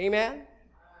verse. Amen?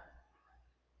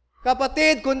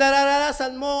 Kapatid, kung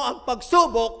nararanasan mo ang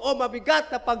pagsubok o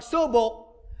mabigat na pagsubok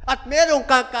at merong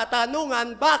kang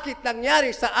katanungan, bakit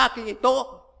nangyari sa akin ito?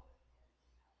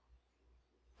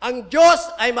 Ang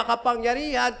Diyos ay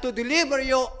makapangyarihan to deliver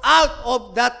you out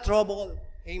of that trouble.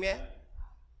 Amen?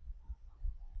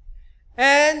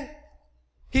 And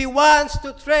He wants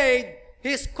to trade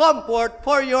His comfort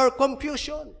for your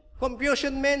confusion.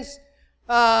 Confusion means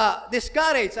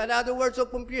discourage. Another words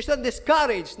of confusion,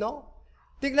 discourage, no?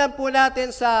 Tignan po natin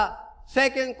sa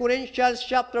 2 Corinthians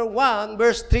chapter 1,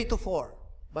 verse 3 to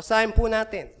 4. Basahin po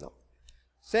natin, no?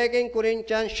 2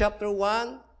 Corinthians chapter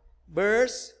 1,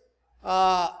 verse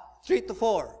 3 to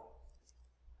 4.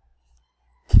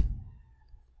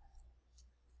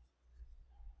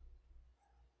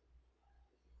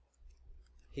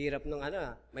 Hirap nung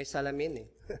may salamin eh.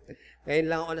 Ngayon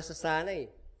lang ako nasasanay.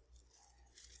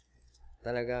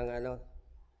 Talagang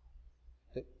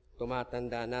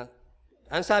tumatanda na.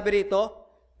 Ang sabi rito,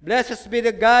 Blessed be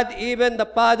the God, even the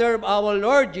Father of our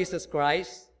Lord Jesus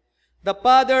Christ, the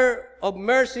Father of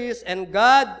mercies and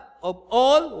God of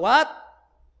all, what?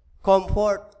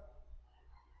 Comfort.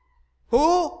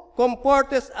 Who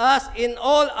comforteth us in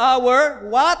all our,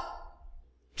 what?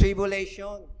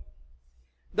 Tribulation.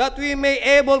 That we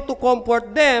may able to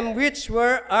comfort them which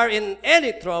are in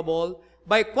any trouble,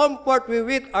 by comfort we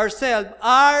with ourselves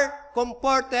are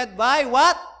comforted by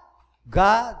what?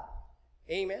 God.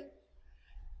 Amen.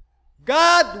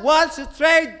 God wants to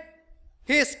trade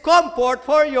His comfort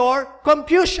for your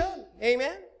confusion.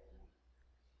 Amen.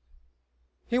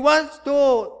 He wants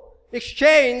to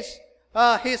exchange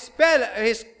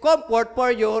His comfort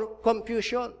for your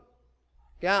confusion.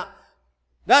 Yeah.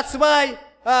 That's why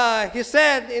He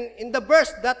said in the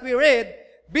verse that we read,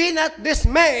 Be not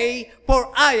dismayed, for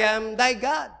I am thy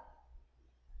God.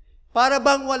 Para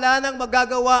bang wala nang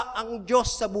magagawa ang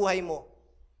Diyos sa buhay mo.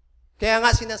 Kaya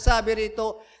nga sinasabi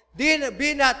rito,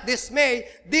 be not dismayed,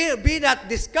 be not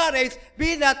discouraged,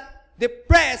 be not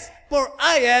depressed, for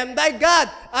I am thy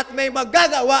God. At may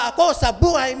magagawa ako sa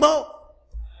buhay mo.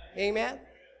 Amen?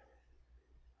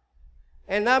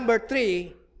 And number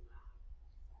 3,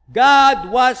 God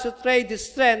wants to trade His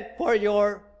strength for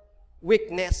your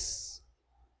weakness.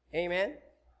 Amen?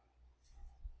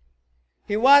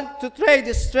 He wants to trade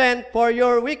His strength for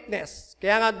your weakness.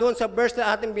 Kaya nga doon sa verse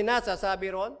na ating binasa, sabi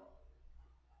ron,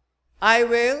 I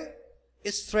will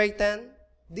straighten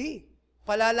thee.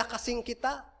 Palalakasin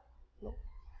kita. No?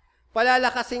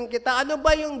 Palalakasin kita. Ano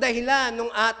ba yung dahilan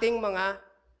ng ating mga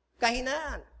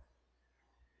kahinaan?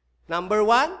 Number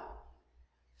 1,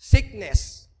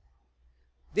 sickness.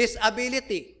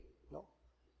 Disability. No?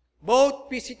 Both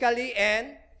physically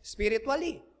and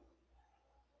spiritually.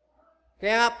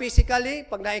 Kaya nga physically,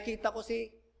 pag nakikita ko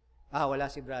wala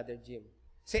si Brother Jim.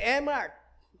 Si Emart.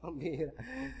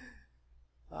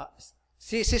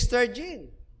 Si Sister Jean.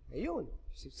 Ayun.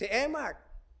 Si Emart.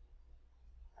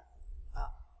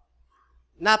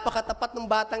 Napakatapat ng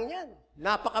batang yan.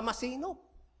 Napakamasino.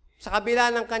 Sa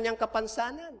kabila ng kanyang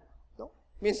kapansanan. No?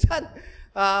 Minsan,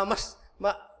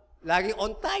 laging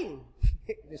on time.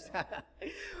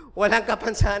 Walang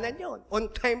kapansanan yon. On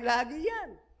time lagi yan.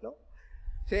 No?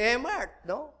 Si Emart,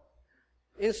 no?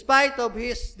 In spite of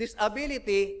his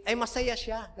disability, ay masaya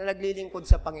siya na naglilingkod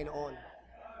sa Panginoon.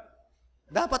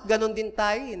 Dapat ganun din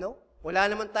tayo, no? Wala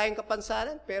naman tayong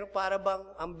kapansanan, pero para bang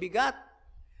ang bigat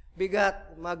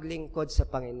maglingkod sa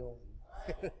Panginoon.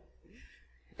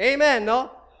 Amen,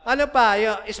 no? Ano pa?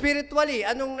 Spiritually,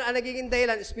 anong nagiging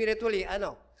dahilan spiritually?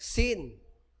 Sin.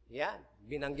 Yan.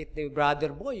 Binanggit ni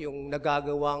Brother Boy, yung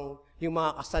nagagawang yung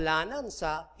mga kasalanan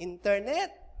sa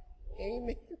internet.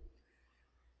 Amen.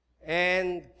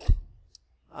 And,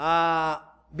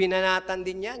 binanatan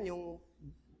din yan, yung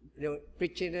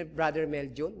preaching ni Brother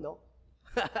Meljun, no?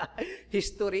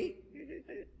 History.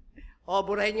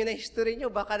 Burahin nyo na history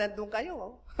nyo, baka nandun kayo.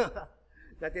 Oh.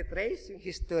 Natitrace yung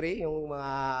history, yung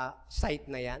mga site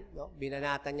na yan, no?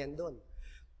 Binanatan yan doon.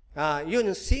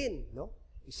 Yun yung sin, no?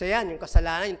 Isa yan, yung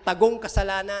kasalanan, yung tagong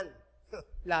kasalanan.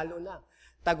 Lalo na,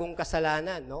 tagong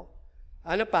kasalanan, no?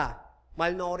 Ano pa?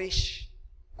 Malnourished.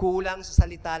 Kulang sa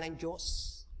salita ng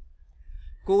Diyos.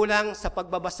 Kulang sa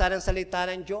pagbabasa ng salita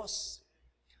ng Diyos.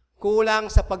 kulang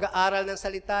sa pag-aaral ng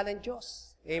salita ng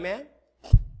Diyos. Amen?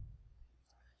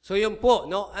 So yun po,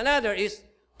 no? Another is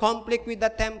conflict with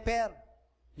the temper.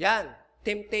 Yan,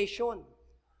 temptation.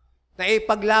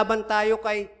 Naipaglaban tayo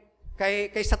kay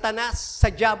Satanas, sa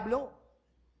Diablo.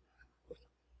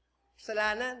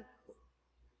 Kasalanan.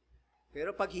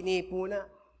 Pero pag hinipo na,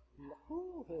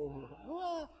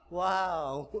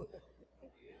 wow.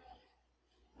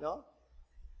 No?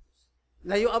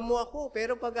 Layuan mo ako,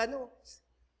 pero pag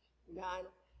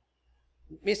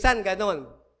minsan ganon.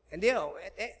 Hindi,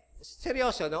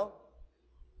 seryoso, no?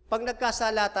 Pag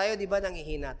nagkasala tayo, di ba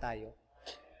nanghihina tayo?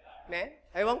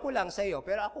 Ewan ko lang sa iyo,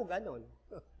 pero ako ganon.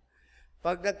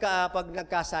 Pag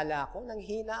nagkasala ako,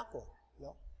 nanghihina ako.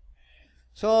 No?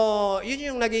 So,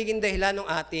 yun yung nagiging dahilan ng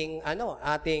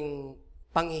ating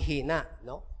panghihina,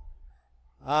 no?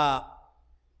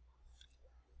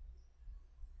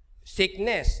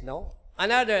 Sickness, no?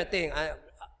 Another thing,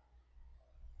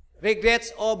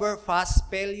 regrets over past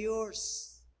failures.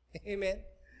 Amen?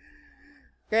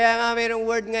 Kaya nga mayroong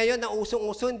word ngayon na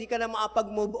usong-uso, hindi ka na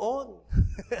makapag-move on.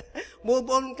 Move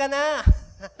on ka na.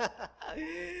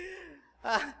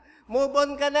 Move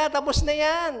on ka na, tapos na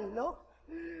yan, no?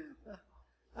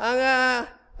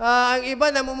 Ang iba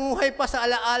namumuhay pa sa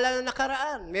alaala ng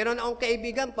nakaraan. Meron akong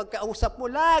kaibigan, pagkausap mo,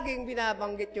 laging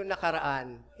binabanggit yung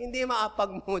nakaraan. Hindi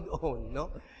makapag-move on,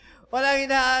 no?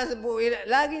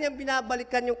 Lagi niyang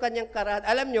binabalikan yung kanyang karaan.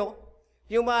 Alam nyo,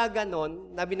 yung mga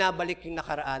ganon na binabalik yung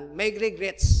nakaraan, may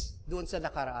regrets doon sa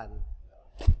nakaraan.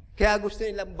 Kaya gusto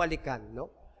nilang balikan, no?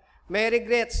 May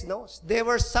regrets, no? They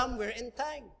were somewhere in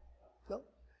time, no?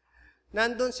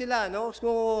 Nandun sila, no?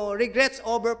 So, regrets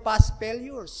over past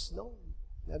failures, no?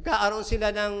 Nagkaaroon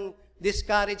sila ng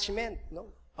discouragement,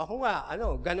 no? Ako nga,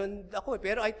 ganun ako.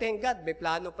 Pero I thank God, may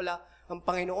plano pala ang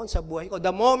Panginoon sa buhay ko.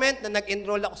 The moment na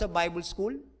nag-enroll ako sa Bible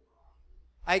school,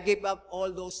 I gave up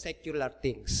all those secular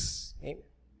things. Amen?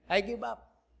 I give up.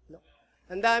 No?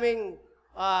 Ang daming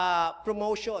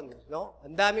promotion, no?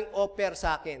 Ang daming offer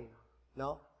sa akin,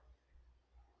 no?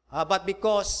 But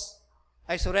because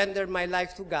I surrendered my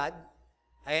life to God,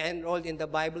 I enrolled in the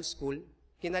Bible school,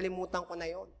 kinalimutan ko na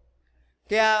yon.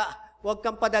 Kaya, huwag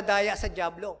kang padadaya sa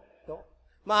Diablo. No?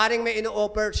 Maaring may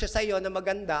ino-offer siya sa iyo na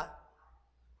maganda,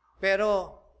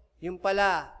 pero yung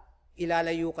pala,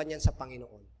 ilalayo ka niyan sa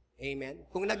Panginoon. Amen?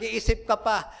 Kung nag-iisip ka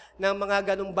pa ng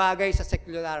mga ganung bagay sa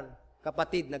secular,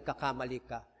 kapatid, nagkakamali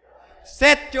ka.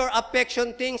 Set your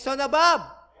affection things on above.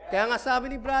 Kaya nga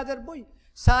sabi ni Brother Boy,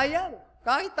 sayang,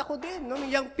 kahit ako din, no?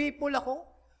 Young people ako,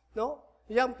 no?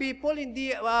 Young people,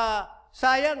 hindi,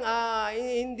 sayang,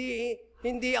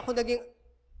 hindi ako naging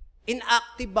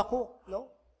inactive ako, no?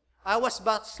 I was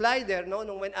backslider, no?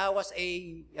 When I was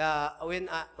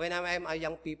when I'm a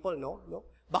young people, no?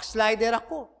 Backslider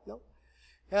ako, no?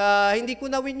 Hindi ko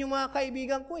na-win yung mga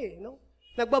kaibigan ko, no?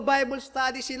 Nagba-Bible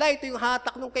study sila, ito yung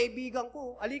hatak ng kaibigan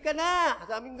ko. Alika na!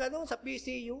 Saming gano'n, sa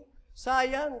PCU.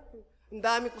 Sayang, ang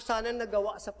dami ko sana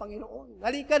nagawa sa Panginoon.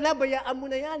 Alika na, bayaan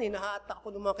mo na yan, hinahatak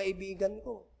ko ng mga kaibigan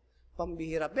ko.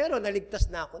 Pambihira. Pero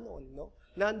naligtas na ako noon, no?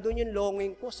 Nandun yung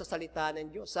longing ko sa salita ng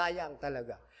Diyos. Sayang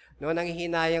talaga. No,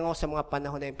 nanghihinayang ako sa mga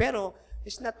panahon na yun. Pero,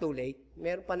 it's not too late.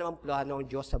 Meron pa naman plano ng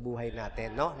Diyos sa buhay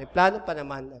natin, no? May plano pa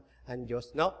naman ang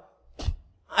Diyos, no?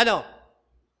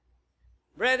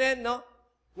 Brethren, no?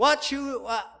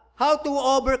 How to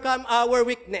overcome our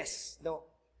weakness, no?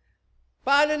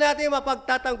 Paano natin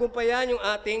mapagtatanggumpayan yung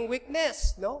ating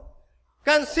weakness, no?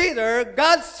 Consider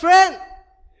God's strength.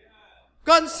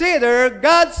 Consider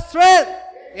God's strength.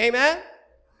 Amen?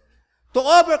 To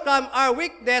overcome our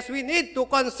weakness, we need to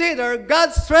consider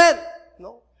God's strength.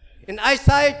 No? In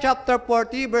Isaiah chapter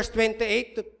 40, verse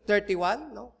 28 to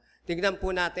 31, no? Tignan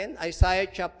po natin, Isaiah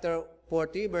chapter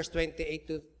 40, verse 28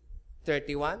 to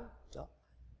 31. No?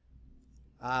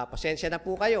 Pasensya na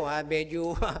po kayo,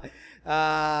 medyo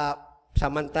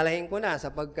samantalahin ko na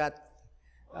sapagkat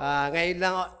ngayon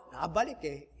lang nakabalik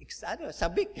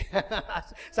sabik.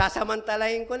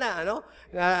 Sasamantalahin ko na,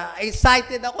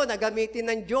 excited ako na gamitin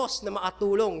ng Diyos na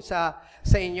makatulong sa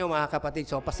inyo mga kapatid.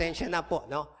 So, pasensya na po,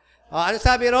 no? Ano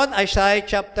sabi ron? Isaiah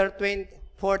chapter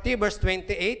 40, verse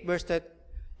 28, verse 30.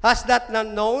 Hast that not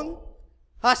known?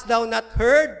 Hast thou not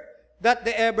heard that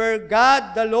the ever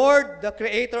God, the Lord, the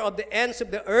creator of the ends of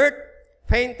the earth,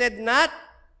 fainted not,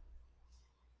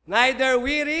 neither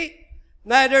weary,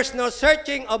 neither no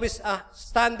searching of his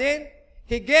standing?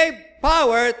 He gave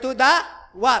power to the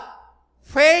what?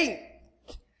 Faint.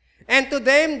 And to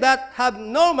them that have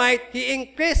no might, He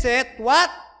increaseth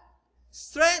what?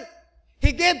 Strength.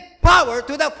 He gave power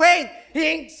to the faint.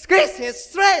 He increases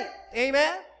strength.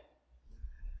 Amen?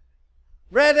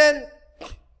 Brethren,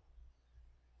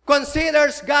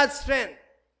 considers God's strength.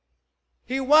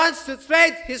 He wants to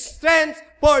trade His strength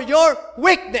for your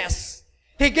weakness.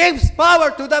 He gives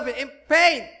power to them in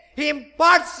pain. He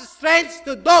imparts strength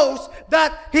to those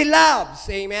that He loves.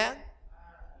 Amen?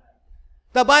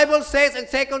 The Bible says in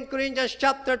 2 Corinthians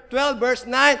chapter 12, verse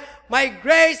 9, My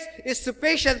grace is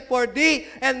sufficient for thee,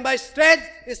 and my strength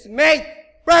is made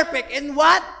perfect in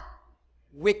what?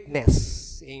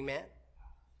 Weakness. Amen?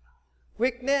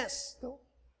 Weakness. No?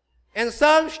 And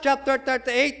Psalms chapter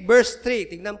 38, verse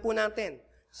 3. Tignan po natin.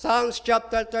 Psalms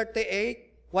chapter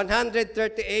 38,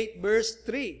 138, verse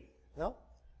 3. No?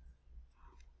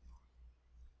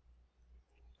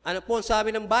 Ano po ang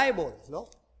sabi ng Bible? No?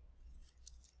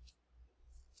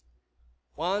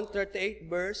 138,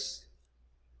 verse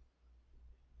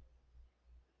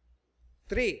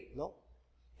 3. No?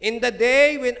 In the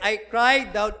day when I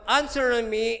cried, thou answered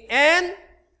me, and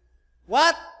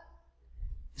what?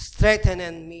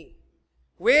 Strengthened me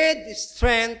with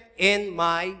strength in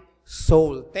my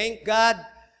soul. Thank God,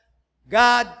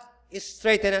 God is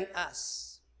strengthening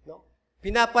us. No?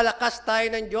 Pinapalakas tayo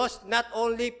ng Diyos, not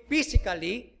only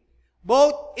physically,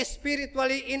 both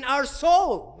spiritually in our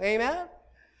soul. Amen?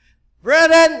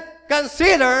 Brethren,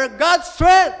 consider God's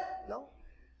strength. No?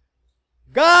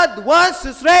 God wants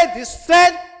to strengthen His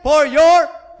strength for your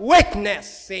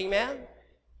weakness. Amen?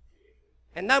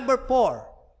 And number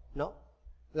 4, no?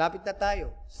 Lapit na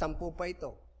tayo. 10 pa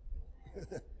ito.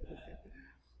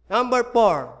 Number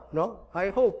 4, no? I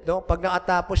hope, no? Pag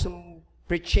nakatapos ng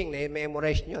preaching,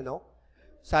 na-memorize nyo, no?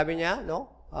 Sabi niya,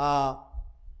 no?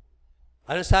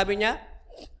 Ano sabi niya?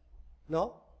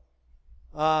 No?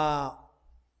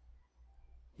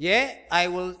 Yeah,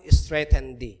 I will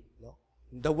strengthen thee. No?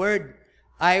 The word,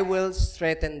 I will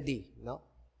strengthen thee. No?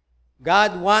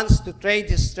 God wants to trade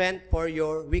His strength for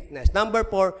your weakness. Number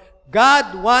 4,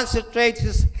 God wants to trade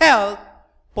His health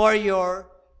for your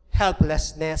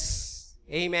helplessness.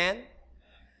 Amen?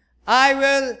 I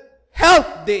will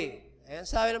help thee. Ayan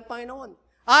sabi ng Panginoon.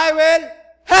 I will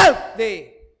help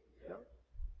thee. No?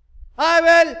 I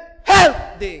will help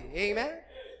thee. Amen?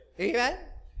 Amen?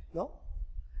 No?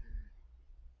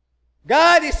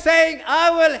 God is saying, I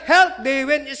will help thee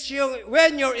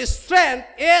when your strength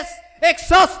is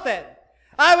exhausted.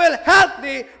 I will help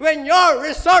thee when your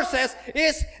resources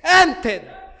is emptied.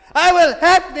 I will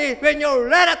help thee when your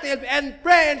relatives and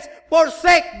friends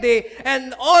forsake thee,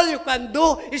 and all you can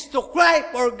do is to cry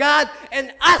for God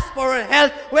and ask for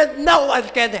help when no one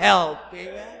can help.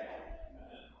 Amen?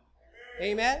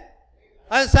 Amen?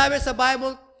 Ano sabi sa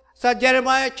Bible, sa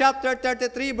Jeremiah chapter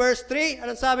 33, verse 3,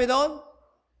 anong sabi doon?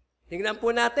 Tingnan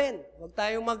po natin. Huwag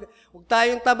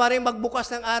tayong tamaring magbukas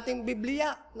ng ating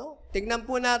Biblia. No? Tingnan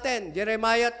po natin.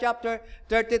 Jeremiah chapter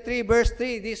 33, verse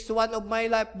 3. This is one of my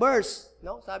life verse.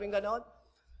 No? Sabing ganon.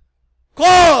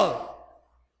 Call!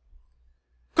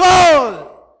 Call!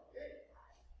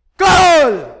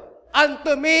 Call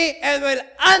unto me and will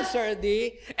answer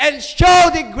thee and show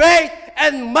thee great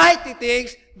and mighty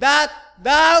things that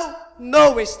thou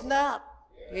knowest not.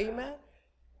 Amen?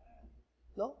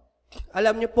 No?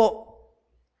 Alam niyo po,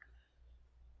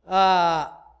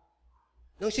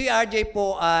 nung si RJ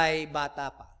po ay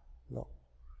bata pa, no?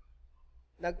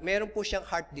 Meron po siyang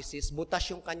heart disease, butas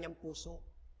yung kanyang puso.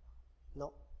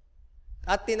 No?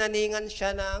 At tinaningan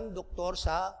siya ng doktor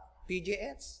sa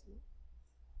PGH.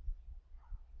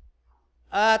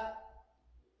 At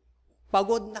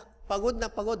pagod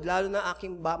na pagod, lalo na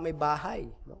aking may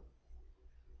bahay. No?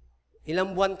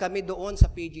 Ilang buwan kami doon sa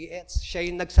PGH. Siya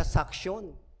yung nagsasaksyon.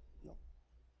 No?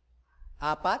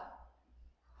 4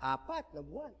 na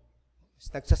buwan.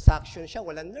 Nagsasaksyon siya,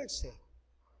 walang nurse eh.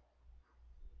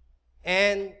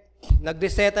 And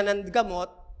nagreseta ng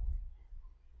gamot.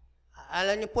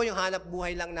 Alam niyo po yung hanap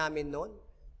buhay lang namin noon.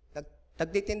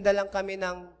 Nagtitinda lang kami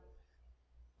ng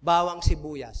bawang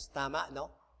sibuyas. Tama, no?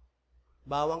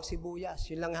 Bawang sibuyas.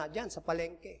 Yun lang dyan sa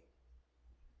palengke.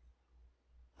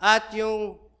 At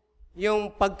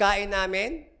yung pagkain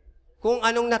namin, kung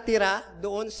anong natira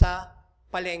doon sa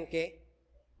palengke,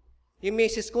 yung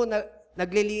misis ko,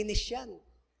 naglilinis yan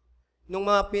nung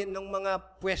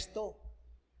mga pwesto.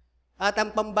 At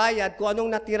ang pambayad, kung anong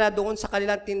natira doon sa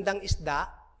kanilang tindang isda,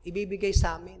 ibibigay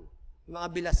sa amin. Yung mga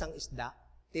bilasang isda,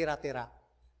 tira-tira.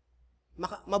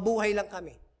 Mabuhay lang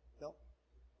kami. No?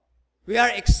 We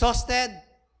are exhausted.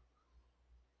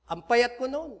 Ang payat ko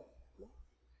noon.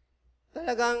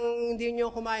 Talagang hindi nyo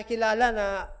ako makikilala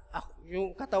na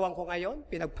yung katawan ko ngayon,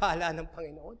 pinagpala ng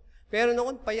Panginoon. Pero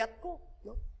noon, payat ko.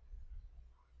 No?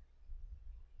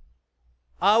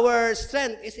 Our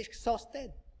strength is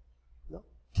exhausted. No?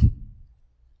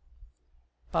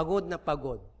 Pagod na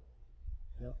pagod.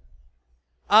 No?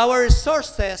 Our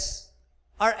resources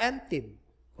are emptied.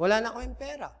 Wala na akong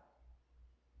pera.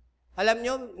 Alam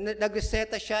nyo,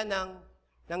 nagreseta siya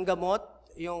ng gamot,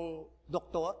 yung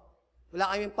doktor.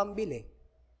 Wala kaming pambili.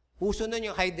 Puso nun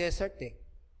yung high desert eh.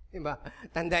 Diba?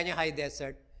 Tandaan niyo high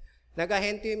desert.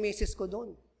 Nag-ahento yung misis ko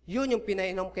doon. Yun yung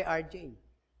pinainom kay RJ.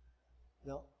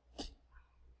 No?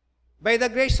 By the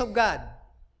grace of God,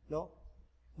 no?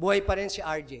 Buhay pa rin si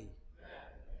RJ.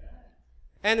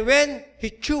 And when he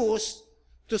chose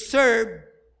to serve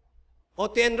o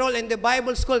to enroll in the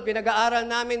Bible school, pinag-aaral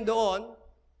namin doon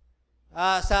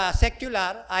sa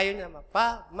secular, ayaw niya,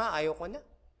 ayaw ko na.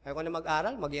 Ayaw ko na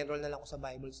mag-aral, mag-enroll na lang ako sa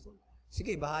Bible school.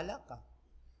 Sige, bahala ka.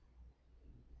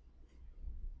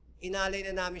 Inalay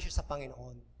na namin siya sa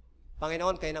Panginoon.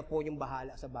 Panginoon, kayo na po yung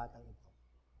bahala sa batang ito.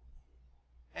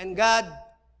 And God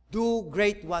do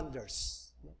great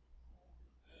wonders.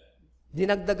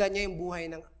 Dinagdagan niya yung buhay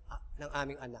ng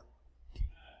aming anak.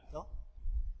 No?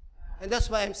 And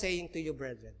that's why I'm saying to you,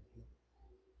 brethren,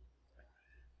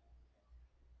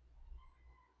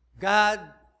 God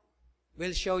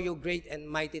will show you great and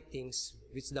mighty things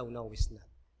which thou knowest not.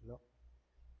 No?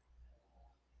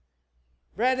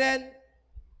 Brethren,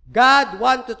 God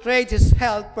want to trade His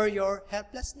help for your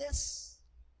helplessness.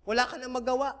 Wala ka na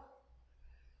magawa.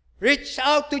 Reach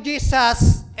out to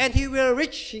Jesus and He will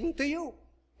reach to you.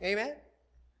 Amen?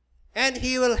 And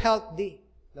He will help thee.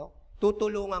 No?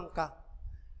 Tutulungan ka.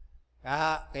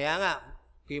 Kaya nga,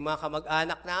 yung mga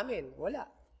kamag-anak namin, wala.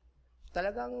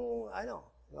 Talagang,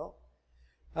 no?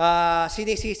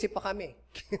 Sinisisi pa kami.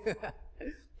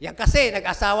 Yan kasi,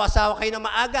 nag-asawa-asawa kayo na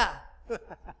maaga.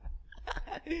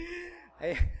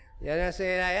 Ay, yan ang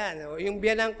sila yan. Yung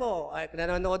biyanan ko,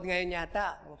 nanonood ngayon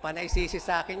yata. Panay sisi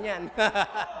sa akin yan.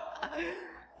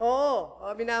 Oo,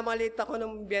 binamalit ako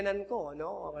ng biyanan ko.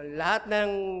 No? Lahat ng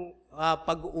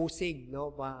pag-uusig,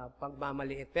 no?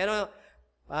 Pagmamaliit. Pero,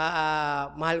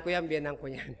 mahal ko yan, biyanan ko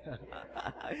yan.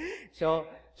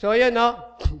 So you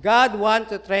know, God wants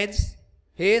to trade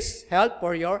His help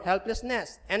for your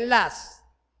helplessness. And last,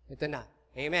 ito na.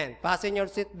 Amen. Fasten your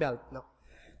seatbelt. No?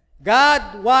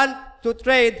 God wants to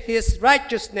trade His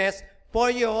righteousness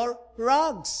for your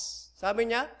wrongs.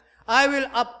 Sabi niya, I will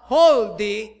uphold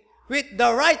thee with the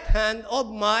right hand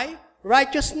of my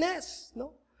righteousness.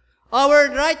 No? Our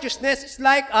righteousness is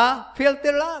like a filthy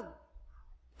rag.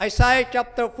 Isaiah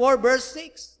chapter 4 verse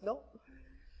 6. No?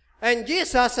 And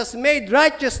Jesus has made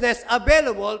righteousness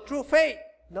available through faith.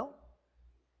 No?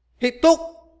 He took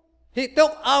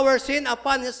our sin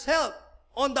upon Himself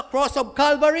on the cross of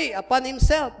Calvary, upon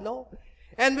Himself. No?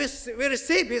 And we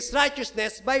receive His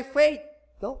righteousness by faith.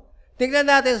 No? Tingnan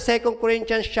natin sa 2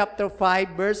 Corinthians chapter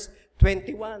 5 verse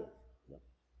 21.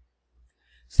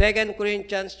 2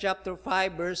 Corinthians chapter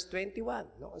 5 verse 21.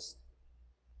 No?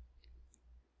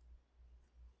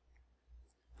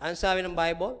 Ano sabi ng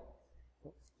Bible?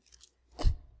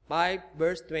 5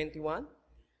 verse 21.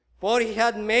 For He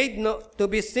had made to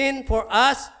be sin for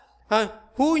us,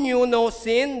 who knew no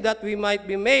sin, that we might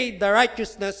be made the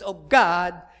righteousness of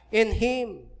God in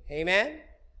Him. Amen?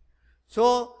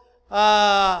 So,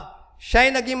 siya'y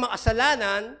naging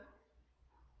makasalanan,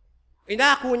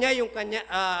 inako niya yung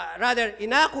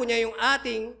inako niya yung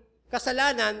ating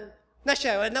kasalanan na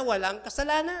siya na walang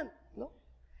kasalanan. No?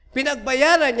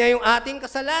 Pinagbayaran niya yung ating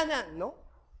kasalanan. No?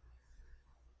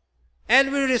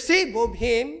 And we receive of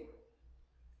Him,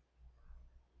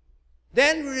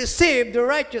 then we receive the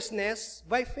righteousness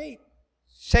by faith.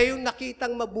 Siya yung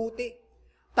nakitang mabuti.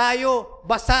 Tayo,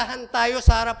 basahan tayo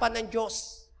sa harapan ng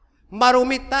Diyos.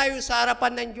 Marumit tayo sa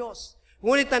harapan ng Diyos.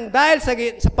 Ngunit dahil sa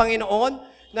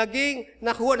Panginoon,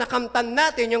 nakamtan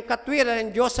natin yung katwiran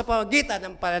ng Diyos sa pamagitan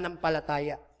ng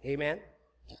pananampalataya. Amen?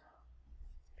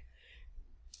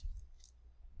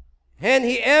 And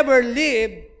He ever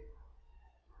lived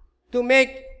to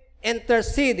make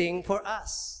interceding for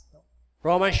us.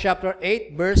 Romans chapter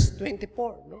 8, verse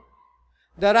 24. No?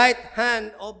 The right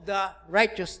hand of the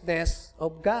righteousness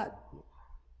of God.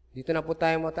 Dito na po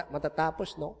tayo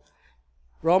matatapos, no?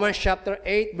 Romans chapter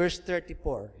 8, verse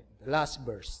 34. The last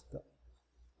verse. No?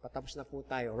 Patapos na po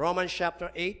tayo. Romans chapter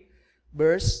 8,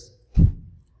 verse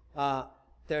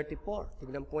 34.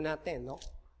 Tignan po natin, no?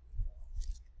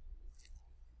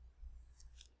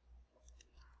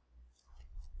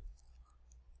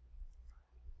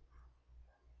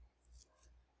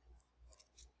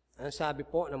 Ano sabi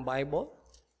po ng Bible?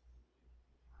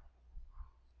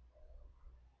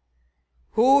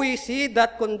 Who is he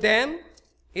that condemned?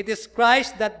 It is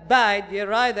Christ that died, ye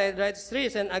right, that is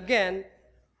risen again,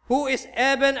 who is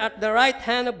even at the right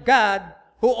hand of God,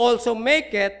 who also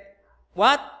maketh,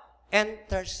 what?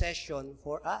 Intercession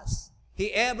for us.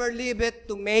 He ever liveth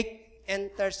to make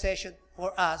intercession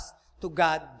for us to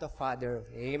God the Father.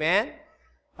 Amen?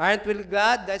 Aren't we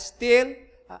glad that still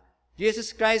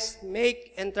Jesus Christ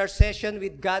make intercession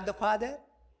with God the Father?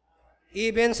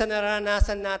 Even sa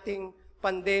naranasan nating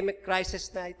pandemic crisis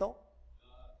na ito,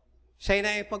 siya'y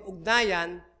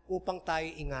naipag-ugnayan upang tayo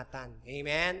ingatan.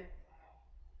 Amen?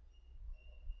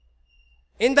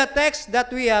 In the text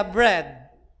that we have read,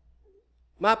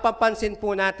 mapapansin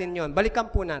po natin yon.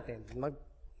 Balikan po natin.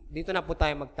 Dito na po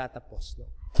tayo magtatapos. No?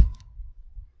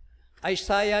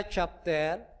 Isaiah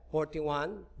chapter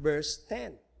 41, verse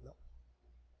 10. No?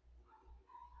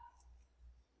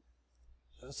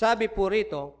 Sabi po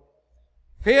rito,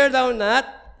 Fear thou not,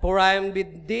 for I am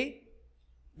with thee.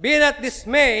 Be not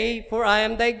dismayed, for I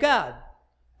am thy God.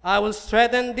 I will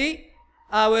strengthen thee.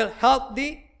 I will help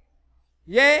thee.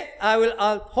 Yea, I will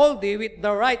uphold thee with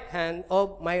the right hand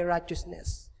of my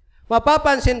righteousness.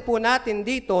 Mapapansin po natin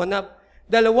dito na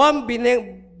dalawang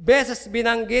beses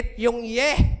binanggit yung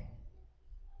ye.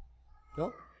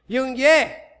 No? Yung ye.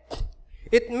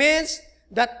 It means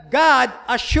that God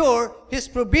assure His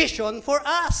provision for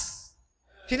us.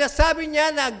 Sinasabi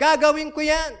niya na gagawin ko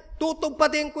yan.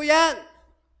 Tutugpadin ko yan.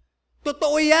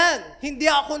 Totoo yan. Hindi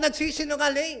ako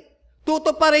nagsisinungaling.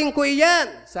 Tutuparin ko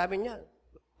yan. Sabi niya.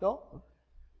 No?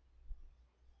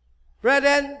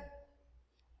 Brethren,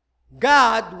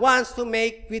 God wants to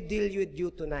make we deal with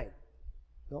you tonight.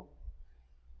 No?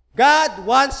 God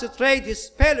wants to trade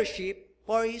His fellowship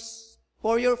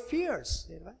for your fears.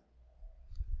 Diba?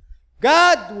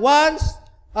 God wants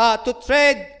to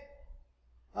trade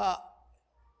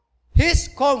His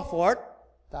comfort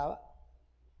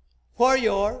for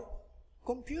your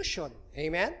confusion.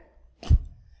 Amen?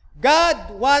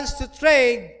 God wants to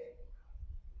trade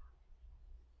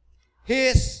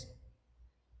His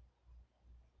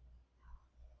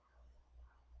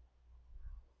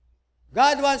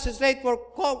God wants to trade for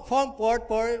comfort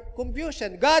for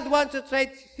confusion. God wants to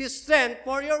trade His strength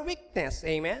for your weakness.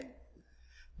 Amen?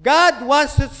 God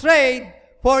wants to trade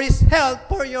for His help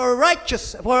for your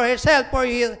for His help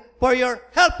for your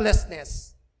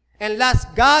helplessness. And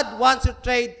last, God wants to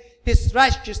trade His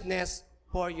righteousness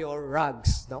for your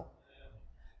rags. No?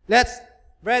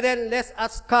 Brethren, let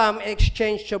us come and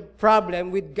exchange the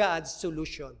problem with God's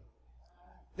solution.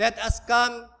 Let us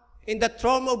come in the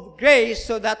throne of grace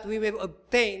so that we will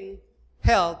obtain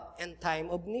help in time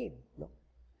of need. No?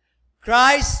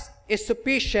 Christ is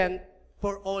sufficient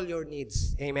for all your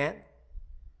needs. Amen?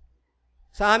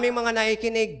 Sa aming mga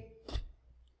nakikinig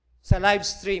sa live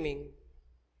streaming,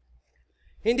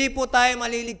 hindi po tayo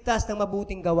maliligtas ng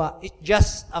mabuting gawa. It's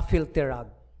just a filthy rag.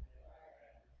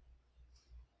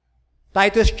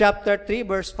 Titus chapter 3,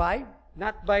 verse 5,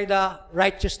 Not by the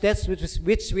righteousness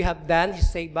which we have done, He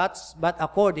said, but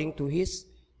according to His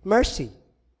mercy.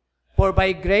 For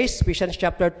by grace, Ephesians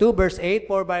chapter 2, verse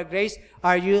 8, For by grace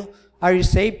are you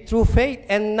saved through faith,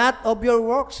 and not of your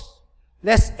works,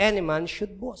 lest any man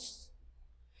should boast.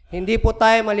 Hindi po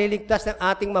tayo maliligtas ng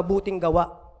ating mabuting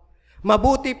gawa.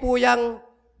 Mabuti po yung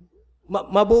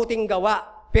mabuting gawa,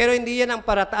 pero hindi yan ang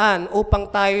parataan upang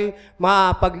tayo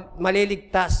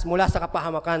maliligtas mula sa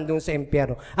kapahamakan doon sa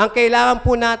impyerno. Ang kailangan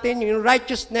po natin, yung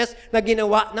righteousness na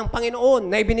ginawa ng Panginoon,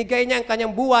 na ibinigay niya ang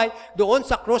kanyang buhay doon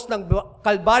sa krus ng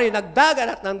Kalbaryo,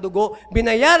 nagdaganat ng dugo,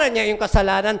 binayaran niya yung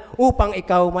kasalanan upang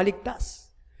ikaw maligtas.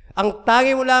 Ang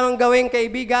tangi mo lamang gawin,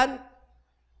 kaibigan,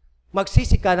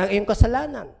 magsisi ka ng iyong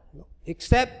kasalanan.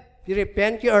 Except you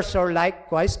repent, you are so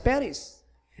likewise perish.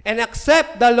 And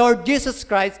accept the Lord Jesus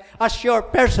Christ as your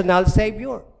personal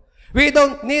Savior. We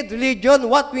don't need religion.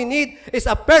 What we need is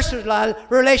a personal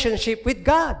relationship with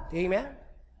God. Amen?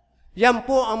 Yan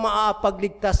po ang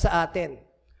maapagligtas sa atin.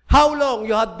 How long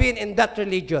you have been in that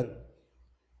religion?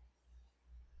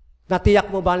 Natiyak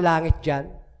mo ba ang langit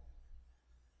dyan?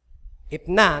 If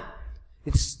not,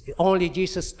 it's only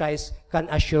Jesus Christ can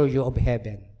assure you of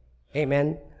heaven.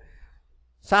 Amen?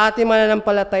 Sa ating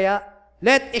mananampalataya,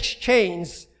 let's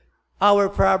exchange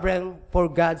our problem for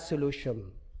God's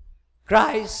solution.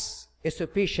 Christ is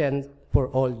sufficient for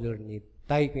all your need.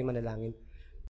 Tayo po'y manalangin.